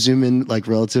that? If you zoom in like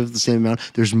relative to the same amount,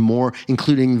 there's more,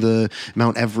 including the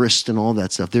Mount Everest and all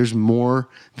that stuff. There's more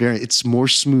it's more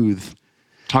smooth.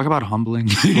 Talk about humbling.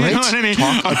 Right? You know what I mean?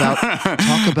 Talk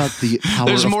about the power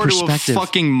there's of more perspective. to a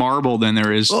fucking marble than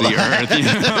there is to the Earth. You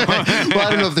know? Well, I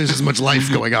don't know if there's as much life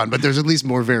going on, but there's at least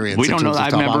more variance. We don't know.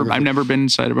 I've never been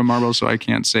inside of a marble, so I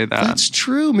can't say that. That's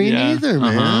true. Me neither,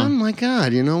 man. My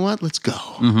God, you know what? Let's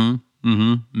go.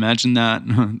 Imagine that.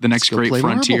 The next great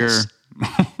frontier.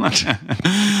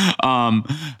 All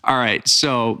right.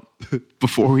 So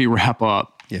before we wrap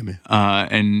up,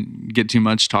 and get too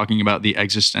much talking about the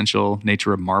existential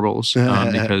nature of marbles,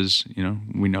 because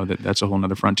we know that that's a whole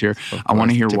nother frontier. I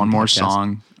want to hear one more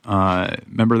song.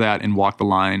 Remember that in Walk the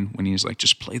Line when he's like,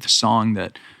 just play the song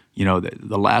that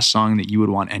the last song that you would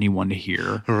want anyone to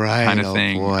hear, right? Kind of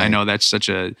thing. Boy. I know that's such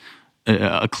a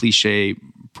cliche,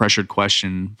 pressured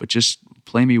question, but just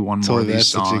play me one more of these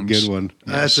songs. That's such a good one.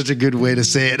 Yes. That's such a good way to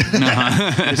say it.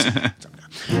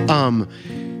 All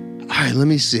right, let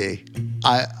me see.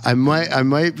 I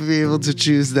might be able to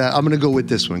choose that. I'm going to go with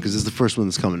this one because it's the first one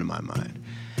that's coming to my mind,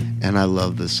 and I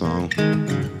love this song.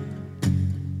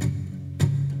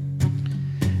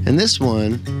 And this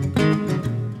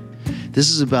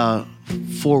is about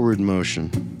forward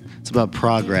motion. It's about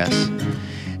progress.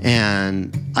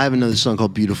 And I have another song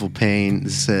called Beautiful Pain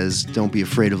that says, don't be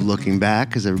afraid of looking back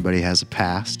because everybody has a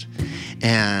past.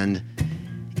 And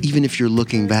even if you're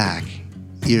looking back,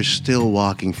 you're still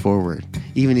walking forward.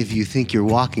 Even if you think you're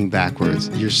walking backwards,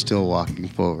 you're still walking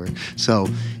forward. So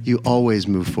you always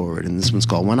move forward. And this one's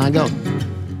called When I Go.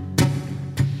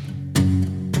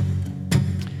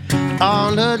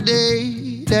 On the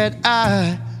day that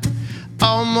I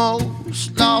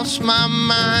almost lost my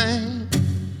mind,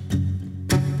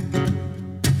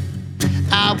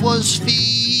 I was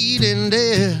feeding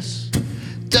this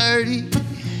dirty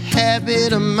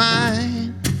habit of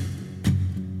mine.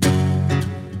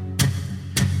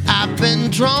 I've been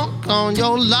drunk on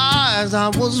your lies. I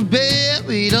was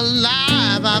buried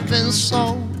alive. I've been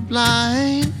so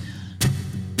blind.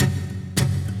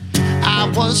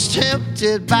 I was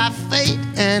tempted by fate,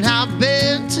 and I've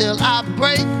been till I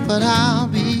break, but I'll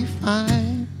be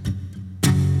fine.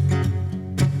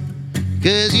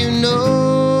 'Cause you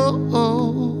know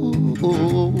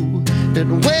that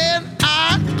when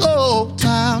I go,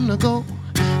 time to go,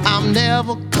 I'm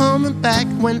never coming back.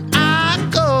 When I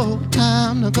go,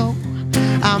 time to go,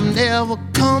 I'm never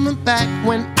coming back.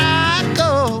 When I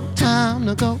go, time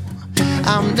to go,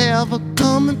 I'm never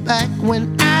coming back.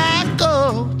 When I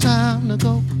go, time to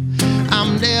go.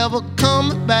 I'm never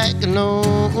coming back, no.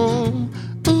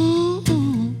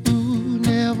 Ooh,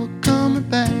 never coming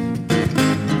back.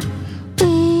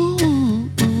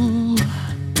 Ooh,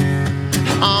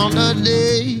 on the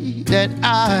day that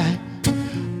I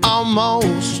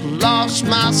almost lost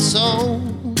my soul,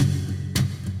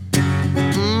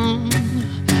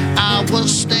 I was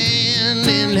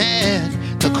standing at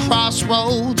the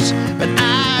crossroads, but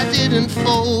I didn't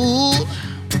fold.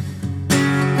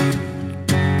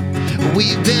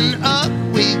 We've been up,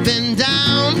 we've been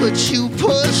down, but you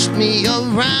pushed me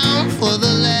around for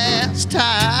the last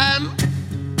time.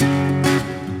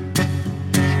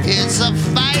 It's a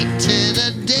fight to the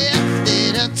death,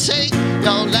 it'll take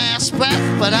your last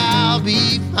breath, but I'll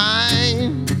be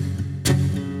fine.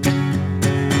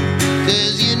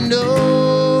 'Cause you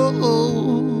know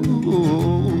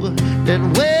that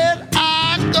when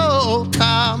I go,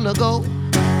 time to go,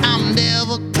 I'm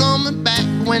never coming back.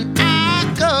 When I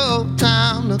go,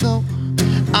 time to go,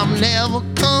 I'm never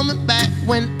coming back.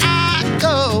 When I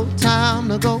go, time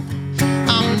to go,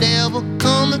 I'm never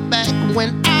coming back.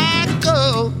 When I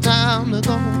go, time to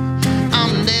go,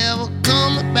 I'm never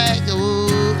coming back. Ooh,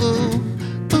 ooh,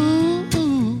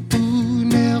 ooh, ooh,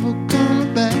 never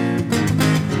coming back.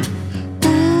 Ooh,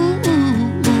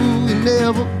 ooh, ooh,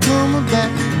 never coming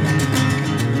back.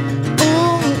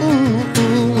 Ooh, ooh,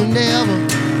 ooh, never.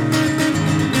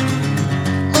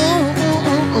 Ooh,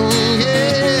 ooh, ooh,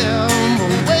 yeah.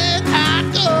 But when I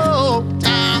go,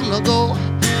 time to go,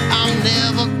 I'm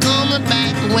never coming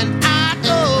back. When I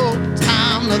go,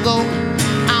 time to go,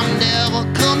 I'm never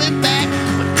coming back.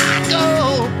 When I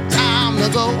go, time to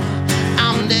go,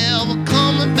 I'm never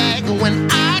coming back. When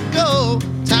I go,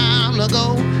 time to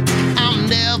go, I'm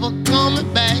never coming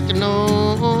back.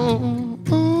 No,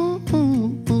 ooh,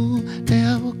 ooh, ooh,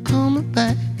 never coming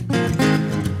back.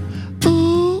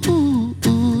 Ooh, ooh,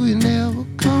 ooh, you're never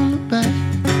coming back.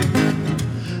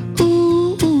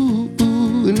 Ooh, ooh,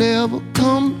 ooh, you're never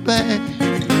coming back.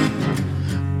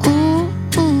 Ooh,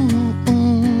 ooh,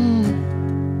 ooh.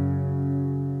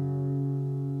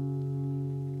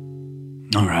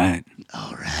 All right.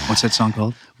 All right. What's that song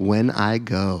called? When I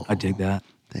Go. I dig that.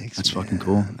 Thanks. That's man. fucking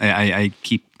cool. I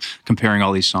keep comparing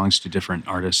all these songs to different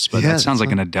artists, but Yeah, that sounds that's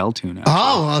like an Adele tune. Actually.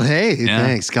 Oh, well, hey, Yeah.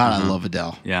 thanks. God, I love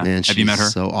Adele. Yeah. Man, Have you met her?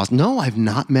 So awesome. No, I've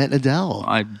not met Adele.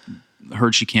 I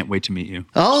heard she can't wait to meet you.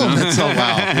 Oh, that's so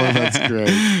wow. Well, that's great.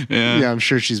 Yeah. I'm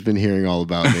sure she's been hearing all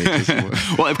about me.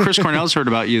 Well, if Chris Cornell's heard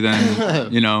about you,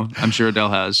 then, I'm sure Adele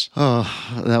has. Oh,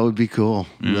 that would be cool.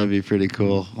 That'd be pretty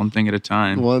cool. One thing at a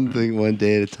time. One thing, one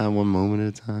day at a time, one moment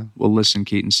at a time. Well, listen,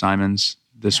 Keaton Simons,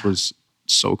 this was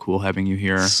so cool having you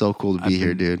here. So cool to be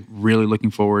here, dude. Really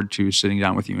looking forward to sitting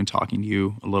down with you and talking to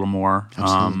you a little more.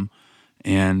 Absolutely.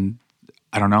 And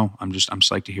I don't know. I'm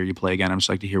psyched to hear you play again. I'm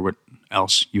psyched to hear what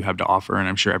else you have to offer, and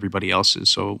I'm sure everybody else is.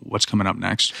 So what's coming up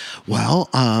next? Well,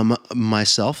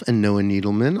 myself and Noah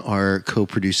Needleman are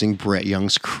co-producing Brett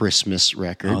Young's Christmas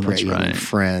record, Oh, Brett that's Young right. and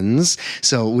Friends.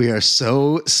 So we are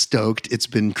so stoked. It's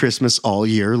been Christmas all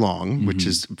year long, which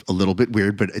is a little bit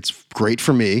weird, but it's great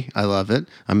for me. I love it.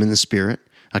 I'm in the spirit.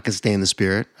 I can stay in the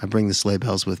spirit. I bring the sleigh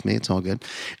bells with me. It's all good.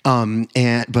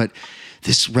 But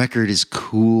this record is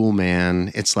cool,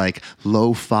 man. It's like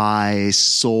lo-fi,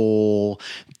 soul.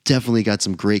 Definitely got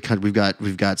some great country.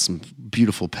 We've got some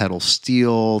beautiful pedal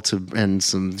steel and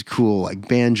some cool like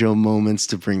banjo moments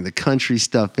to bring the country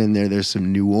stuff in there. There's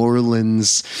some New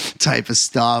Orleans type of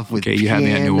stuff with Okay, you had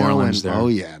me at New piano Orleans there. Oh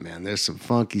yeah, man. There's some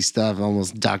funky stuff,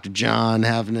 almost Dr. John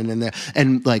having it in there,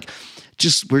 and like.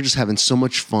 We're just having so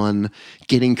much fun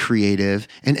getting creative,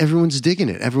 and everyone's digging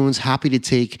it. Everyone's happy to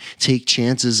take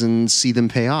chances and see them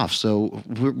pay off. So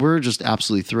we're just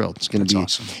absolutely thrilled. It's going to be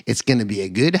awesome. It's going to be a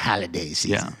good holiday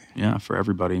season. Yeah, for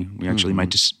everybody. We actually might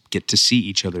just get to see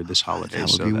each other this holiday. That would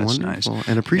so be that's wonderful, nice.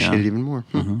 and appreciate it even more.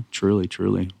 Truly,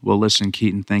 truly. Well, listen,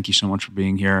 Keaton, thank you so much for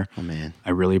being here. Oh man, I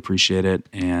really appreciate it,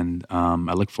 and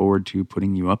I look forward to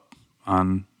putting you up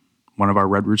on one of our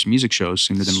Red Roots music shows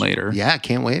sooner than later. Yeah,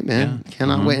 can't wait, man. Yeah.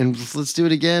 Cannot wait. And let's do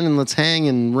it again, and let's hang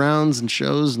and rounds and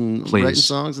shows and Please. writing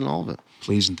songs and all of it.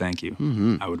 Please and thank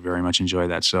you. I would very much enjoy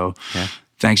that. So Yeah.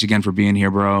 thanks again for being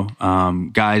here, bro.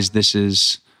 Guys, this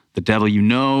is The Devil You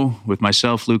Know with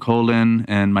myself, Luke Holden,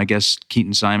 and my guest,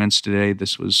 Keaton Simons today.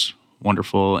 This was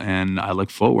wonderful, and I look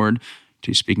forward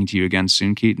to speaking to you again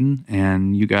soon, Keaton.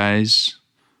 And you guys,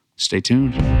 stay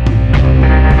tuned.